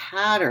of a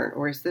pattern,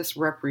 or is this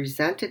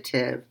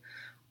representative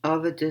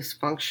of a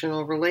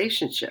dysfunctional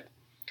relationship?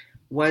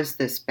 Was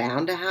this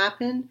bound to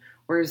happen,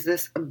 or is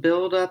this a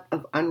buildup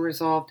of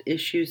unresolved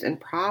issues and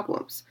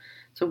problems?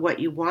 So what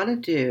you want to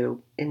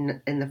do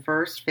in the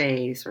first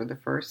phase or the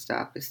first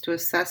step is to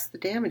assess the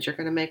damage. You're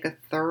going to make a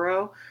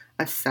thorough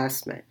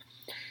assessment.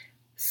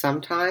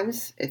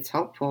 Sometimes it's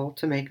helpful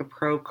to make a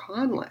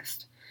pro-con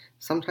list.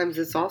 Sometimes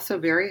it's also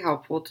very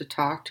helpful to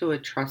talk to a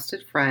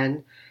trusted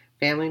friend,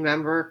 family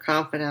member,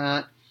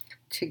 confidant,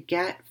 to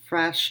get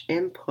fresh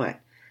input,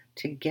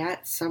 to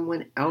get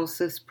someone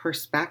else's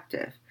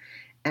perspective.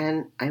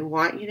 And I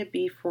want you to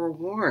be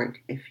forewarned,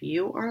 if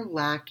you are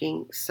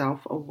lacking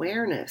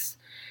self-awareness,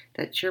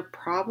 that you're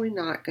probably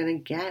not going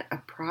to get a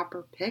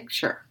proper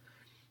picture.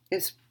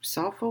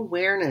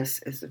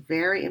 Self-awareness is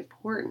very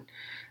important.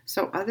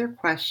 So other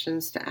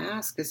questions to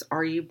ask is,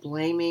 are you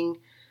blaming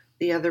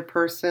the other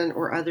person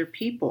or other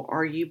people?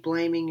 Are you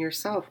blaming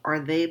yourself?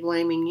 Are they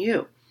blaming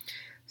you?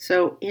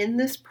 So in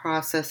this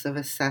process of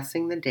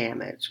assessing the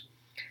damage,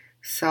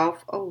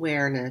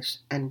 self-awareness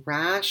and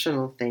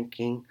rational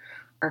thinking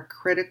are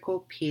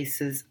critical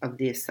pieces of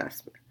the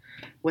assessment.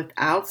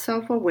 Without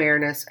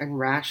self-awareness and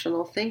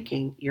rational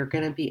thinking, you're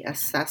going to be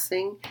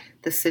assessing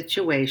the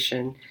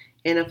situation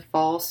in a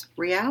false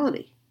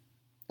reality.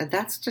 And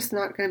that's just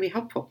not going to be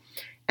helpful.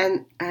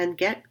 And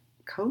get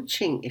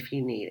coaching if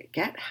you need it.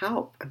 Get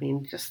help. I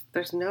mean,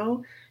 there's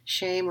no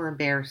shame or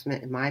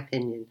embarrassment, in my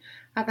opinion,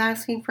 of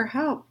asking for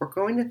help or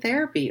going to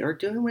therapy or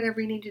doing whatever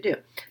you need to do.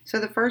 So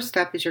the first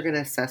step is you're going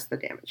to assess the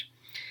damage.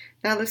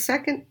 Now, the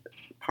second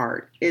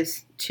part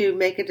is to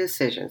make a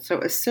decision. So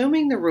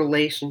assuming the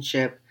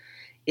relationship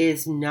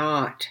is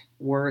not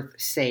worth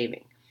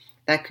saving.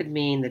 That could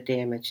mean the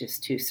damage is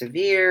too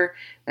severe.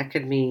 That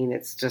could mean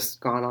it's just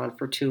gone on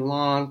for too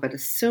long. But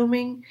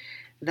assuming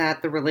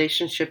that the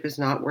relationship is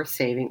not worth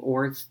saving,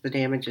 or the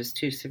damage is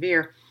too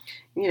severe,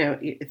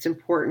 it's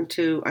important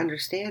to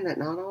understand that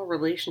not all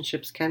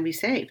relationships can be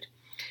saved.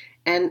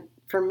 And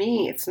for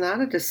me, it's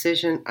not a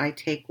decision I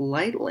take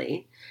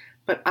lightly,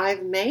 but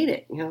I've made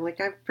it.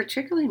 I've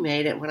particularly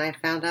made it when I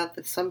found out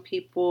that some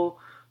people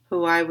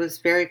who I was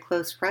very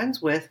close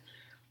friends with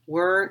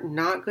were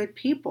not good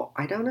people.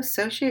 I don't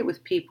associate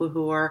with people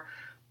who are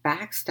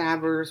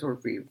backstabbers or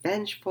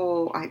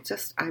revengeful.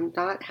 I'm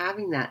not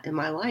having that in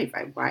my life.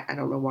 I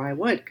don't know why I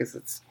would, because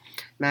it's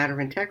a matter of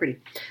integrity.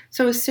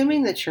 So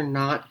assuming that you're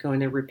not going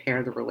to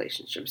repair the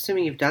relationship,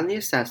 assuming you've done the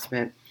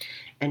assessment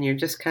and you're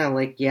just kind of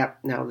like, yep,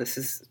 no, this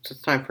is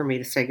just time for me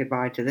to say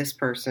goodbye to this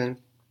person,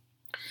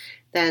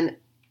 then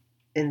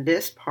in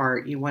this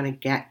part, you want to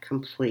get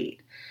complete.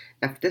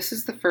 Now, if this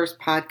is the first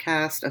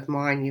podcast of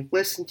mine you've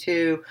listened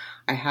to,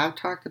 I have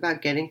talked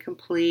about getting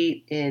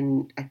complete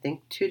in, I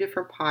think, 2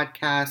 different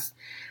podcasts,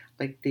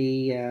 like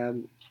the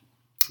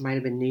might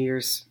have been New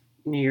Year's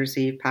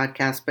Eve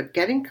podcast. But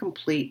getting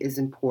complete is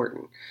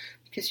important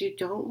because you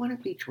don't want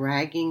to be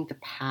dragging the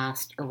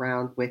past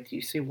around with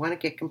you. So you want to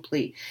get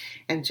complete.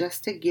 And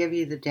just to give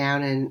you the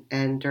down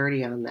and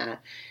dirty on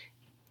that,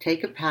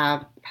 take a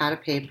pad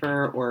of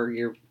paper or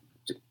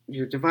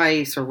your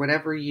device or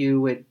whatever you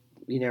would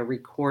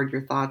record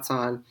your thoughts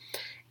on,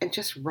 and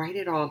just write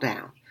it all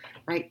down.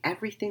 Write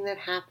everything that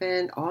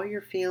happened, all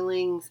your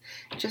feelings.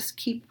 Just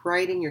keep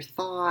writing your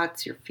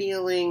thoughts, your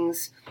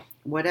feelings,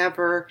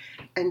 whatever,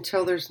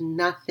 until there's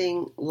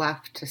nothing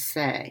left to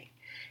say.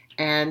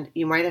 And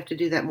you might have to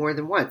do that more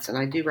than once. And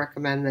I do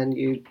recommend then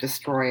you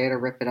destroy it or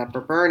rip it up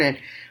or burn it.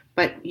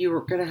 But you're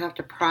going to have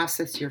to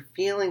process your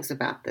feelings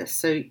about this.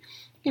 So,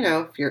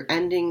 if you're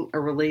ending a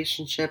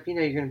relationship, you're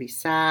going to be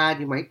sad.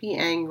 You might be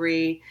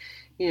angry.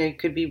 You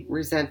could be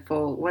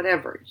resentful,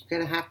 whatever. You're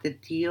going to have to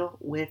deal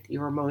with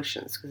your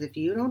emotions. Because if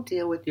you don't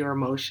deal with your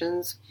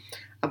emotions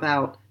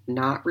about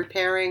not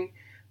repairing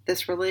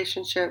this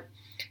relationship,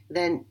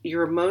 then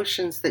your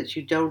emotions that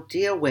you don't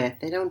deal with,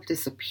 they don't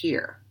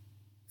disappear.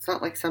 It's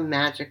not like some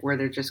magic where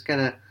they're just going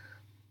to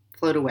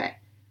float away.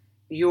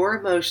 your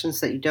emotions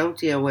that you don't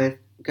deal with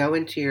go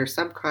into your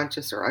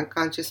subconscious or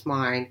unconscious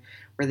mind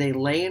where they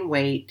lay in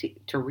wait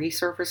to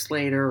resurface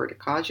later or to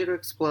cause you to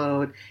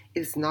explode.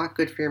 Is not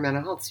good for your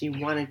mental health. So you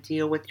want to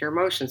deal with your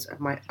emotions. And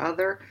my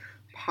other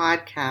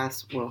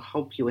podcast will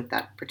help you with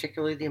that,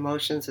 particularly the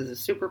emotions as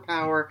a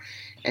superpower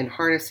and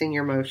harnessing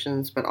your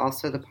emotions, but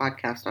also the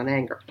podcast on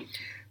anger.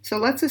 So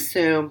let's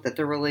assume that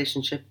the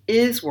relationship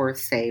is worth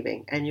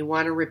saving and you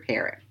want to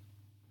repair it.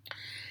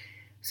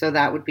 So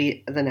that would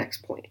be the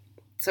next point.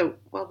 So,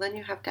 well, then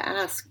you have to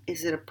ask,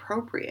 is it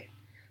appropriate?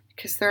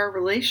 Because there are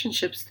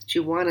relationships that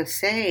you want to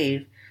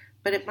save,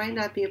 but it might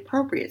not be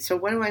appropriate. So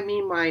what do I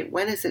mean by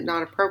when is it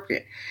not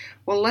appropriate?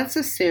 Well, let's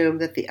assume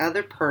that the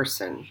other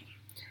person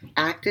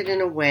acted in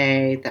a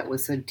way that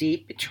was a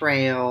deep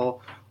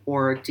betrayal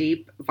or a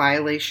deep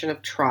violation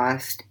of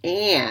trust,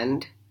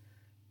 and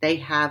they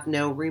have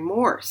no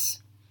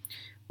remorse.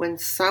 When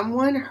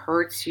someone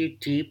hurts you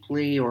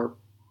deeply or,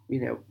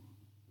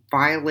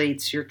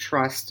 violates your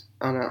trust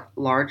on a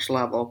large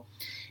level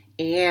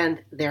and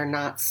they're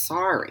not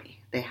sorry,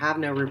 they have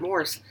no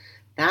remorse,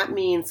 that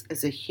means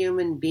as a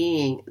human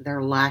being,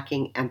 they're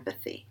lacking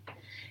empathy.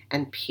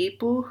 And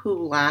people who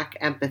lack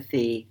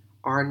empathy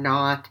are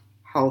not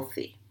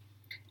healthy.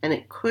 And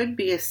it could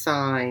be a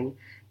sign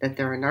that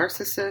they're a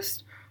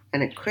narcissist,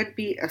 and it could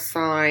be a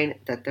sign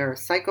that they're a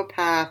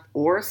psychopath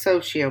or a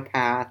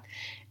sociopath.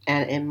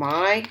 And in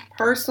my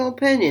personal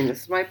opinion,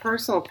 this is my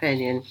personal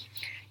opinion,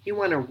 you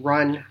want to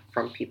run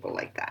from people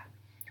like that.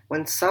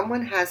 When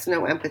someone has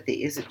no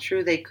empathy, is it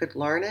true they could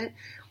learn it?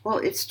 Well,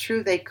 it's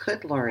true they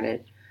could learn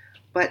it,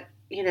 but,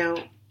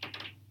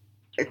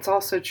 it's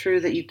also true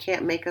that you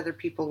can't make other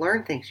people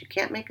learn things. You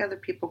can't make other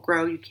people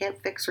grow. You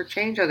can't fix or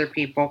change other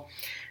people.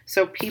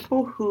 So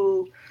people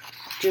who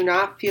do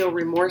not feel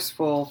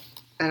remorseful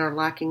and are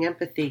lacking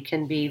empathy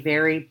can be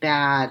very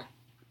bad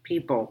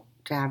people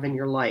to have in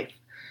your life.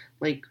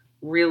 Like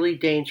really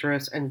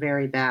dangerous and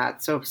very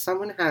bad. So if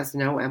someone has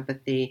no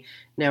empathy,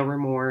 no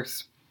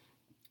remorse,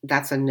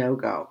 that's a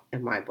no-go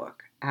in my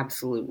book.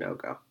 Absolute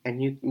no-go.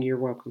 And you're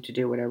welcome to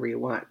do whatever you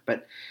want.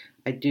 But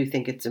I do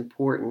think it's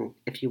important,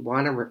 if you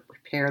want to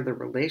repair the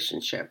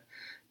relationship,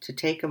 to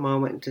take a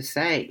moment and to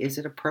say, is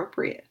it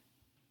appropriate?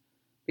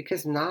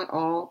 Because not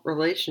all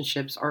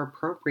relationships are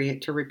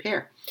appropriate to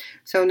repair.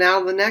 So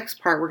now the next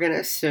part, we're going to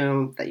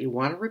assume that you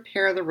want to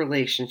repair the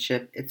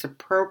relationship, it's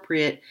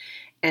appropriate,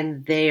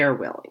 and they are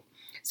willing.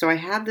 So I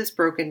have this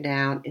broken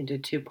down into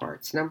two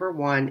parts. Number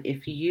one,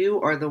 if you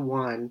are the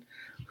one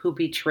who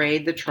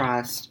betrayed the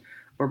trust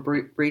or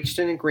breached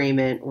an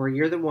agreement, or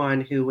you're the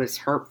one who was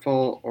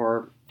hurtful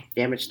or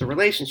damaged the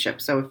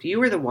relationship. So if you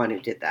were the one who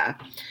did that,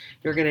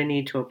 you're going to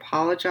need to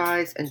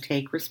apologize and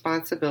take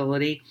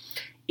responsibility,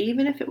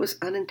 even if it was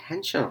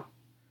unintentional.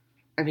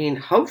 I mean,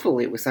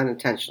 hopefully it was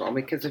unintentional,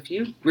 because if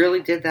you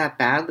really did that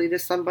badly to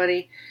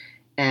somebody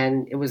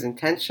and it was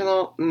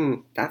intentional,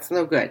 that's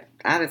no good.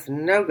 That is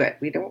no good.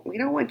 We don't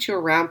want you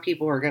around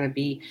people who are going to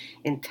be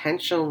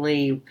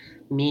intentionally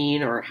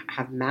mean or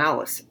have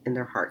malice in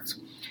their hearts.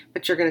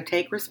 But you're going to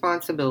take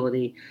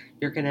responsibility.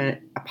 You're going to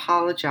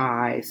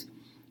apologize.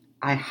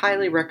 I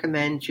highly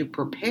recommend you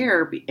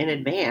prepare in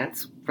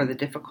advance for the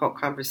difficult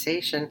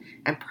conversation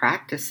and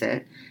practice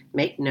it.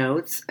 Make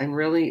notes and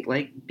really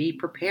be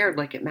prepared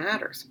like it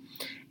matters.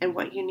 And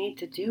what you need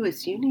to do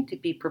is you need to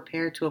be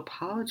prepared to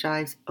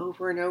apologize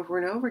over and over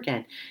and over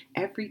again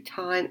every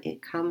time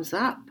it comes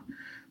up.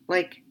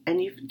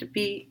 And you have to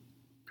be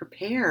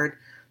prepared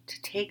to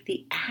take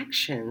the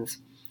actions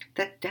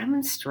that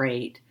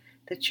demonstrate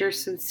that you're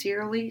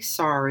sincerely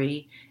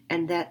sorry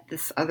and that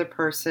this other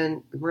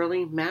person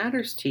really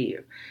matters to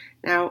you.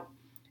 Now,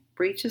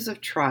 breaches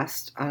of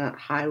trust on a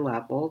high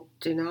level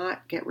do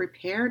not get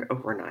repaired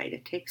overnight.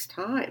 It takes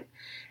time.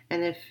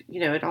 And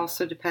it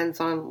also depends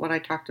on what I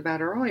talked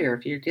about earlier.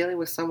 If you're dealing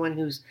with someone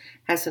who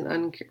has an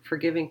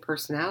unforgiving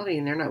personality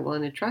and they're not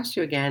willing to trust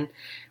you again,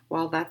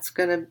 well, that's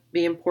going to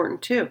be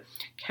important too.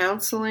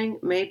 Counseling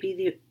may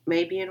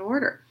be in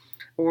order,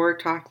 or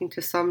talking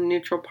to some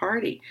neutral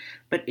party.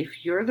 But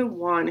if you're the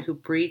one who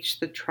breached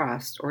the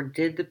trust or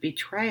did the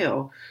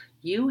betrayal,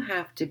 you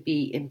have to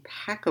be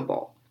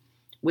impeccable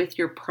with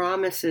your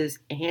promises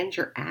and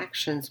your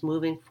actions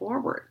moving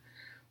forward.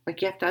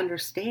 You have to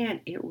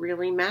understand it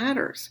really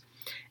matters.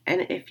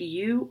 And if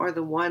you are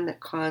the one that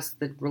caused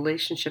the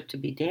relationship to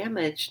be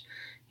damaged,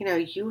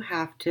 you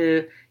have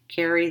to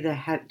do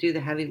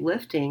the heavy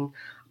lifting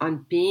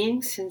on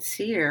being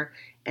sincere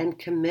and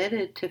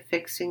committed to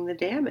fixing the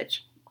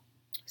damage.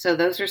 So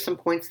those are some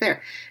points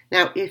there.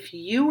 Now, if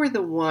you were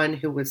the one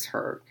who was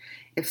hurt,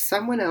 if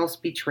someone else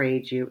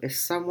betrayed you, if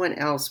someone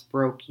else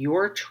broke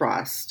your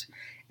trust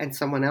and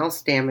someone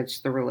else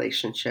damaged the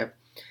relationship,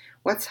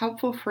 what's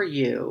helpful for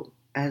you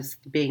as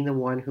being the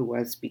one who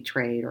was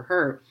betrayed or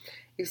hurt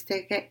is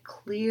to get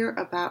clear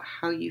about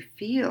how you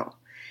feel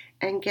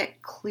and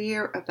get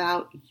clear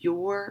about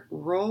your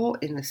role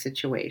in the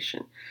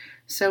situation.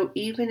 So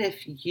even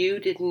if you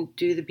didn't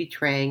do the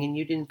betraying and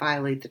you didn't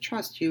violate the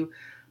trust, you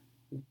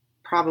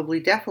probably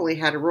definitely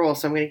had a role.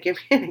 So I'm going to give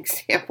you an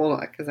example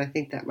because I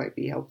think that might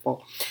be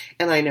helpful.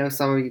 And I know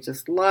some of you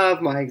just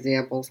love my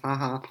examples.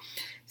 Haha.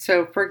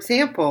 So, for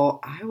example,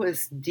 I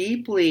was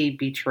deeply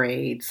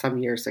betrayed some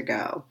years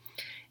ago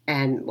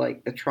and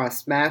like the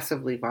trust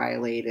massively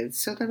violated.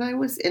 So then I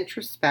was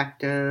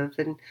introspective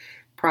and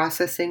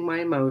processing my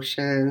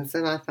emotions,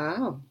 and I thought,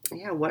 oh,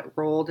 yeah, what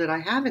role did I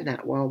have in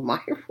that? Well,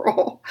 my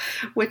role,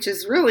 which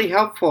is really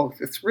helpful.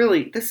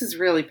 This is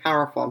really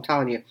powerful, I'm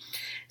telling you.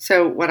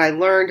 So what I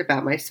learned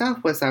about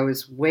myself was I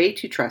was way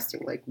too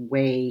trusting, like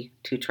way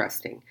too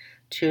trusting,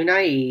 too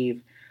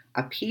naive,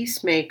 a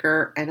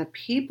peacemaker, and a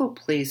people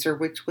pleaser,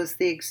 which was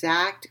the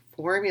exact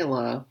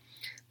formula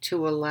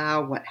to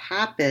allow what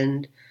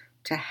happened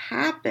to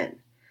happen.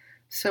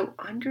 So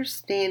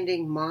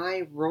understanding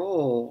my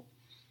role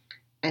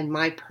and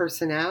my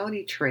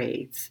personality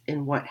traits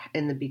in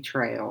the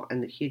betrayal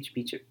and the huge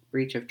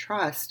breach of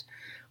trust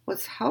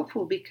was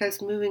helpful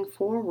because moving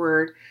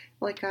forward,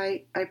 like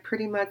I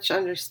pretty much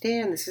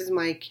understand this is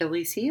my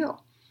Achilles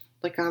heel.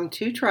 Like I'm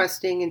too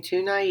trusting and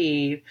too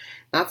naive,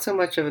 not so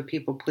much of a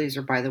people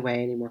pleaser, by the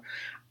way, anymore.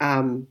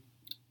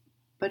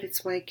 But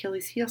it's my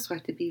Achilles heel, so I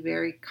have to be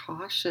very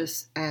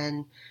cautious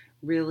and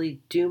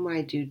really do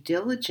my due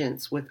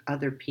diligence with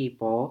other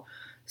people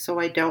so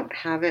I don't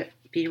have it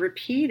be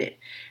repeated.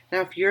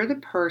 Now, if you're the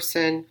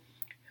person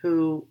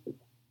who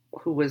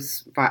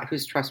whose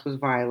trust was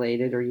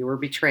violated or you were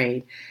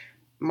betrayed,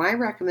 my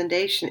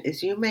recommendation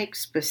is you make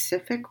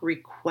specific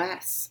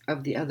requests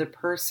of the other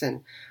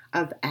person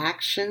of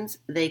actions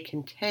they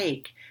can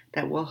take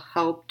that will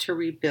help to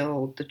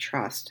rebuild the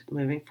trust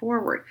moving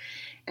forward.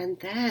 And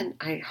then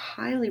I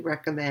highly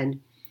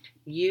recommend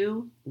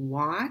you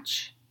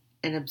watch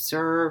and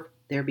observe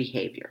their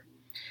behavior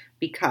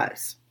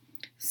because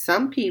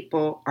some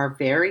people are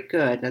very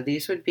good. Now,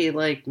 these would be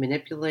like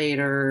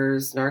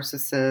manipulators,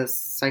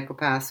 narcissists,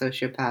 psychopaths,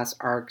 sociopaths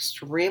are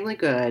extremely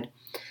good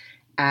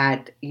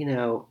at,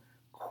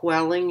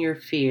 quelling your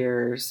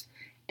fears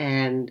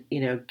and,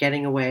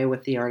 getting away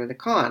with the art of the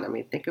con. I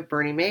mean, think of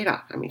Bernie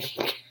Madoff. I mean,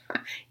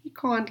 he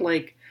conned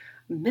like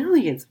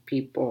millions of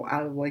people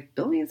out of like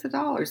billions of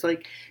dollars,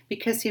 like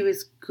because he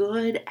was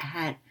good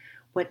at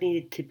what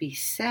needed to be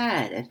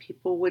said, and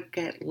people would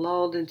get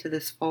lulled into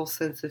this false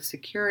sense of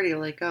security,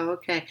 like, oh,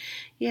 okay,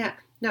 yeah,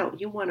 no,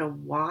 you want to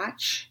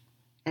watch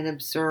and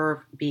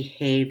observe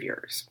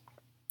behaviors.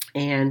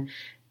 And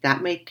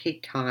that may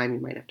take time. You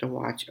might have to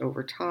watch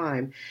over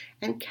time,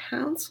 and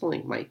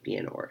counseling might be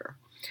in order.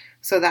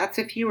 So that's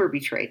if you were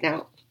betrayed.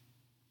 Now,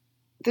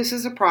 this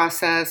is a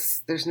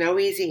process. There's no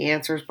easy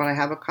answers, but I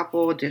have a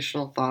couple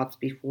additional thoughts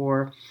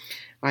before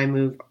I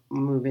move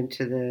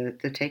into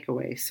the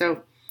takeaway.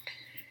 So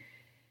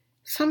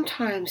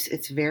sometimes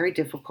it's very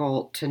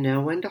difficult to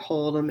know when to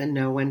hold them and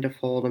know when to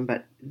fold them,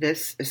 but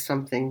this is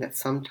something that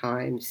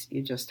sometimes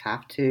you just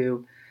have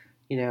to,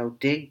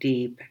 dig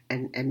deep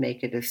and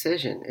make a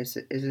decision. Is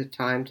it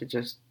time to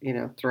just,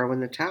 throw in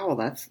the towel?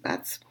 That's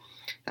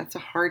a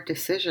hard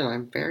decision.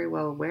 I'm very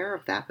well aware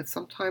of that, but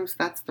sometimes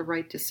that's the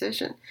right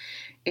decision.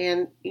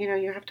 And,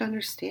 you have to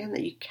understand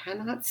that you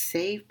cannot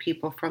save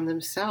people from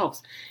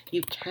themselves.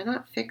 You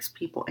cannot fix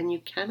people and you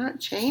cannot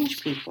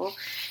change people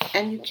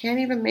and you can't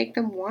even make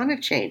them want to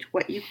change.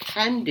 What you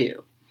can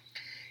do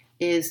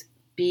is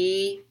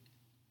be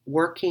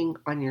working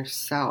on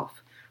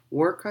yourself.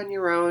 Work on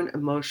your own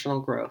emotional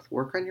growth.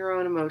 Work on your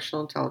own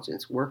emotional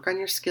intelligence. Work on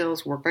your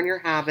skills. Work on your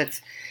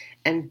habits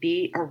and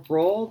be a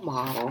role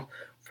model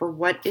for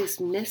what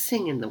is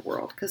missing in the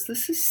world, because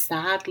this is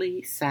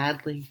sadly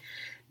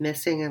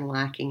missing and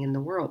lacking in the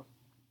world.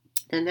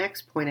 The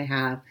next point I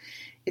have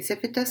is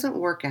if it doesn't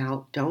work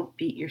out, don't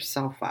beat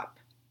yourself up.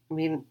 I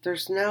mean,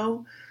 there's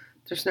no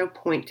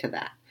point to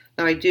that.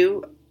 Now, I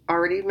do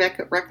already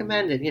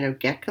recommended,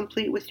 get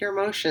complete with your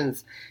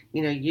emotions,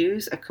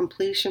 use a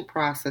completion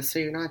process so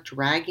you're not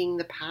dragging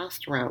the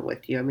past around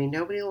with you. I mean,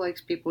 nobody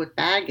likes people with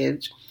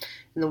baggage,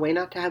 and the way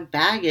not to have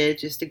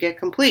baggage is to get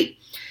complete.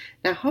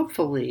 Now,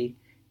 hopefully,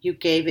 you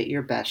gave it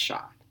your best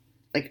shot.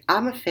 Like,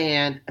 I'm a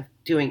fan of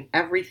doing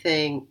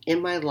everything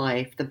in my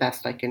life the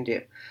best I can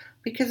do.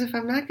 Because if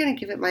I'm not going to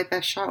give it my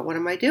best shot, what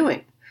am I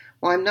doing?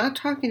 Well, I'm not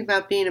talking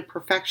about being a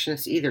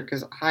perfectionist either,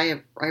 because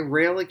I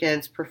rail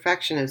against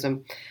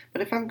perfectionism.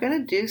 But if I'm going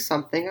to do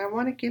something, I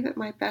want to give it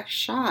my best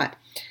shot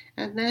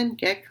and then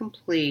get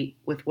complete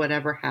with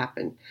whatever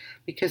happened.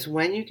 Because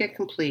when you get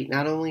complete,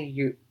 not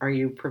only are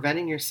you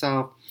preventing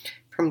yourself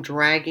from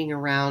dragging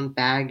around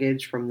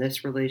baggage from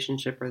this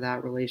relationship or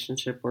that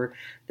relationship or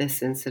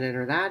this incident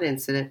or that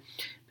incident,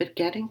 but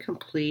getting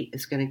complete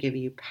is going to give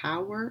you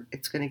power,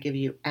 it's going to give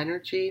you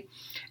energy,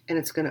 and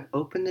it's going to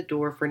open the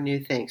door for new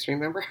things.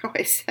 Remember how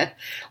I said,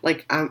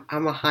 like,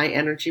 I'm a high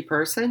energy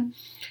person?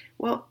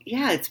 Well,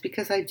 yeah, it's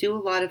because I do a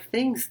lot of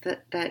things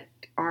that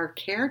are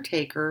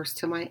caretakers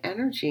to my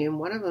energy, and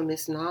one of them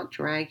is not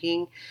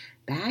dragging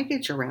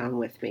baggage around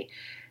with me.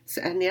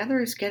 So, and the other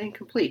is getting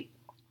complete.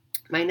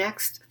 My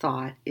next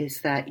thought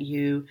is that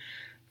you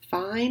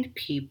find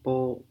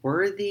people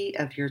worthy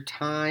of your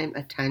time,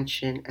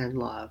 attention, and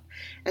love.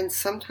 And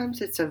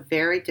sometimes it's a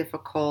very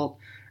difficult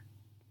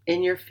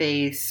in your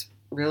face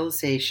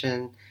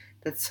realization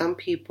that some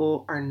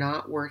people are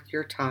not worth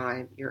your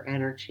time, your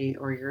energy,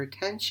 or your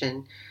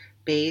attention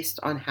based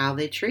on how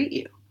they treat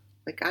you.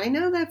 Like, I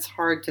know that's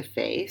hard to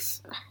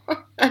face. I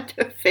have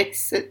to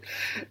face it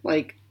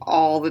like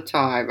all the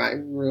time. I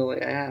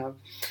have.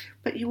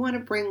 But you want to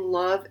bring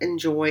love and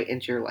joy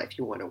into your life.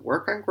 You want to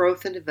work on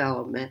growth and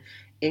development,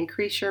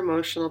 increase your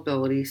emotional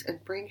abilities,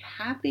 and bring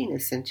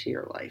happiness into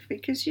your life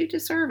because you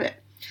deserve it.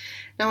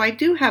 Now, I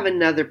do have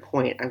another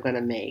point I'm going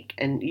to make,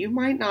 and you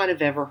might not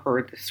have ever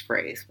heard this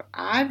phrase, but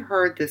I've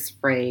heard this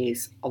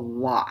phrase a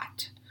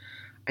lot.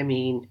 I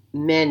mean,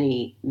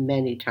 many,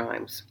 many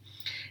times.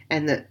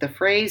 And the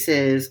phrase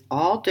is,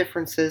 all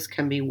differences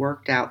can be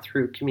worked out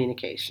through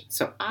communication.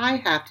 So I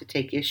have to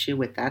take issue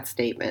with that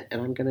statement,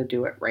 and I'm going to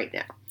do it right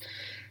now.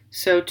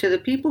 So to the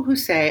people who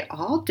say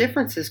all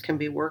differences can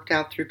be worked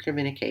out through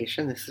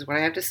communication, this is what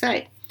I have to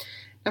say.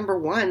 Number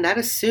one, that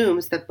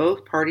assumes that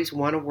both parties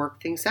want to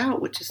work things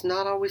out, which is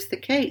not always the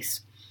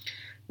case.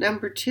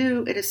 Number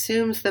two, it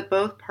assumes that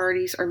both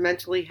parties are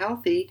mentally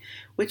healthy,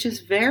 which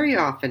is very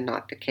often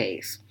not the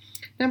case.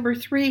 Number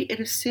three, it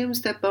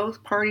assumes that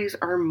both parties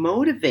are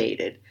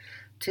motivated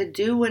to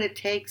do what it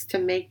takes to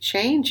make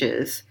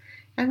changes,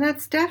 and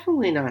that's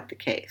definitely not the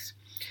case.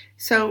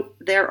 So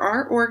there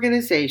are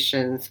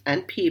organizations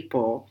and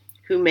people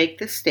who make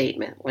this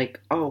statement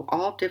like, oh,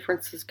 all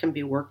differences can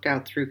be worked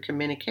out through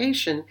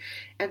communication,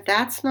 and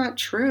that's not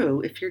true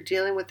if you're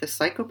dealing with a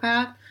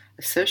psychopath,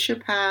 a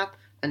sociopath,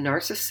 a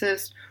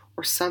narcissist,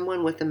 or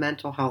someone with a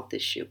mental health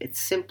issue. It's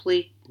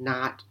simply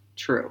not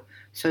true.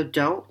 So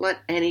don't let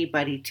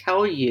anybody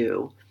tell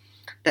you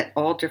that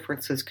all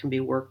differences can be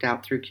worked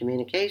out through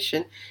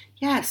communication.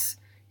 Yes,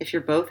 if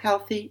you're both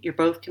healthy, you're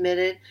both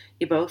committed,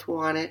 you both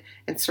want it,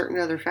 and certain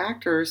other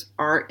factors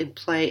are in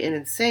play and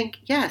in sync,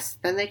 yes,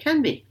 then they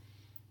can be.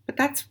 But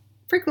that's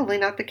frequently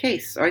not the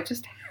case. So I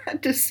just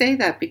had to say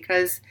that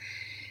because,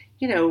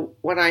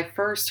 when I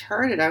first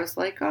heard it, I was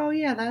like,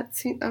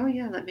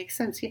 that makes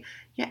sense.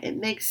 Yeah, it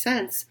makes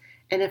sense.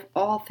 And if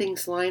all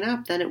things line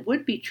up, then it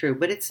would be true.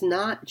 But it's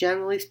not,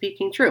 generally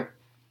speaking, true.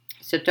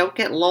 So don't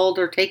get lulled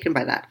or taken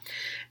by that.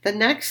 The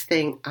next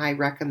thing I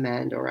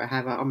recommend, or I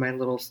have on my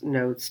little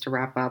notes to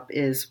wrap up,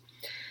 is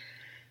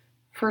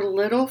for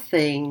little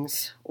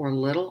things or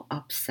little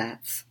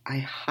upsets, I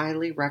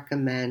highly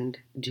recommend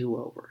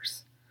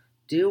do-overs.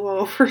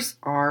 Do-overs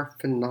are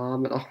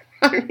phenomenal.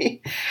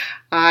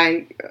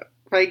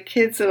 My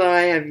kids and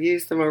I have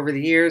used them over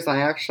the years.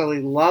 I actually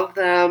love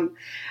them.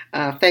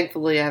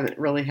 Thankfully, I haven't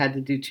really had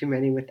to do too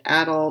many with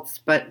adults,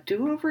 but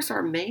do-overs are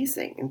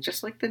amazing. And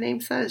just like the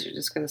name says, you're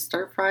just going to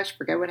start fresh,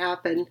 forget what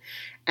happened,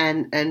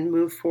 and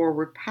move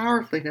forward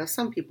powerfully. Now,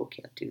 some people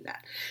can't do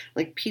that.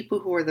 Like people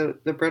who are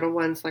the brittle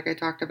ones, like I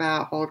talked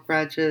about, hold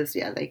grudges,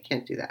 they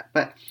can't do that.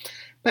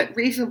 But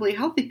reasonably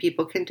healthy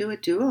people can do a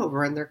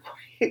do-over, and they're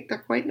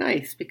quite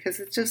nice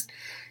because it's just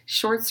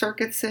short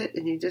circuits it,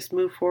 and you just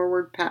move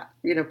forward,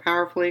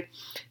 powerfully.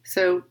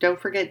 So don't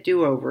forget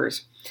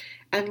do-overs.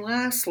 And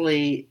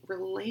lastly,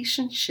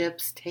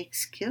 relationships take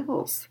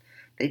skills.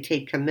 They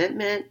take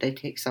commitment, they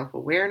take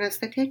self-awareness,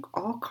 they take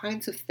all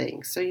kinds of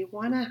things. So you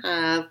want to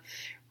have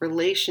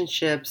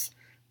relationships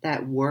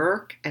that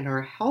work and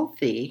are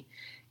healthy.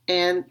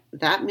 And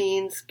that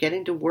means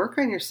getting to work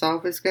on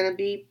yourself is going to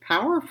be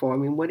powerful. I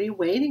mean, what are you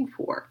waiting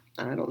for?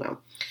 I don't know.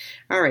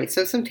 All right,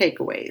 so some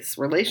takeaways.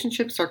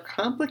 Relationships are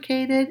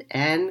complicated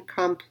and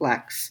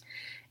complex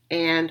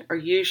and are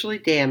usually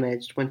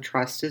damaged when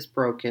trust is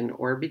broken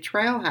or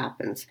betrayal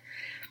happens.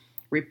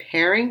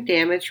 Repairing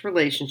damaged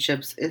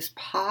relationships is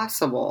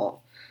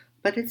possible,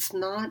 but it's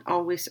not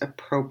always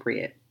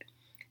appropriate.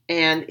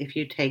 And if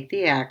you take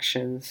the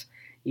actions,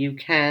 you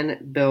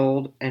can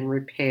build and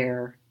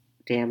repair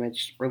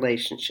damaged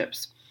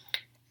relationships.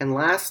 And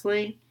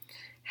lastly,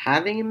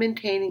 having and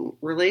maintaining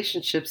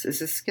relationships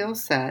is a skill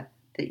set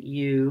that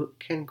you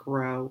can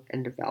grow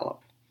and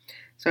develop.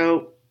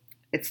 So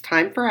it's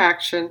time for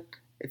action.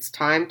 It's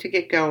time to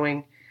get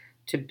going,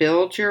 to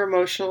build your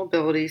emotional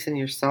abilities and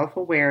your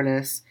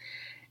self-awareness,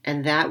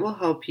 and that will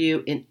help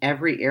you in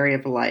every area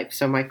of life.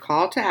 So my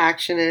call to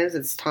action is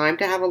it's time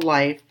to have a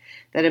life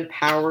that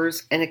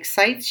empowers and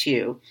excites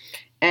you.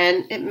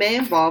 And it may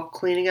involve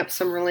cleaning up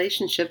some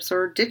relationships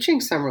or ditching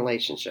some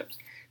relationships.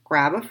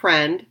 Grab a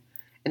friend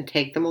and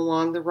take them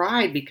along the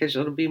ride because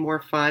it'll be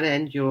more fun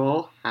and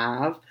you'll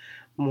have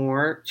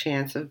more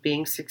chance of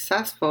being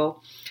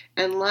successful.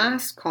 And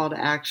last call to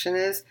action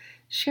is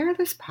share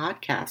this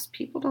podcast.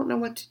 People don't know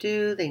what to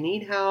do. They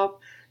need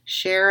help.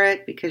 Share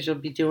it because you'll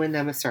be doing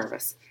them a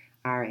service.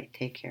 All right,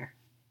 take care.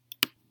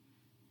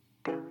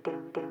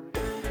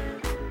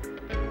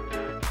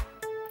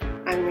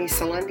 I'm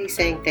Lisa Lundy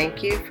saying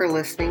thank you for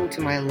listening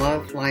to my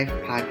Love Life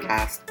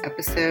podcast,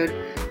 episode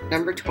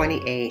number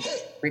 28,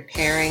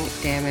 Repairing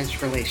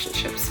Damaged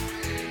Relationships.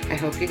 I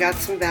hope you got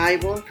some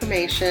valuable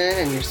information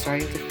and you're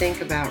starting to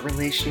think about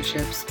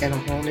relationships in a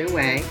whole new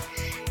way.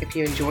 If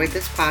you enjoyed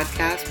this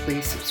podcast,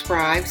 please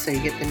subscribe so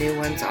you get the new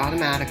ones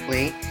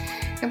automatically.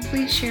 And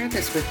please share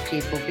this with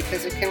people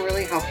because it can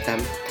really help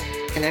them.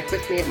 Connect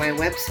with me at my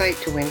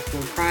website to win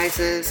cool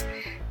prizes.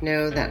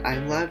 Know that I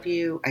love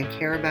you. I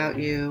care about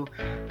you.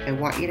 I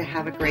want you to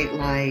have a great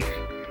life.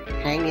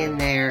 Hang in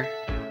there.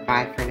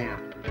 Bye for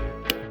now.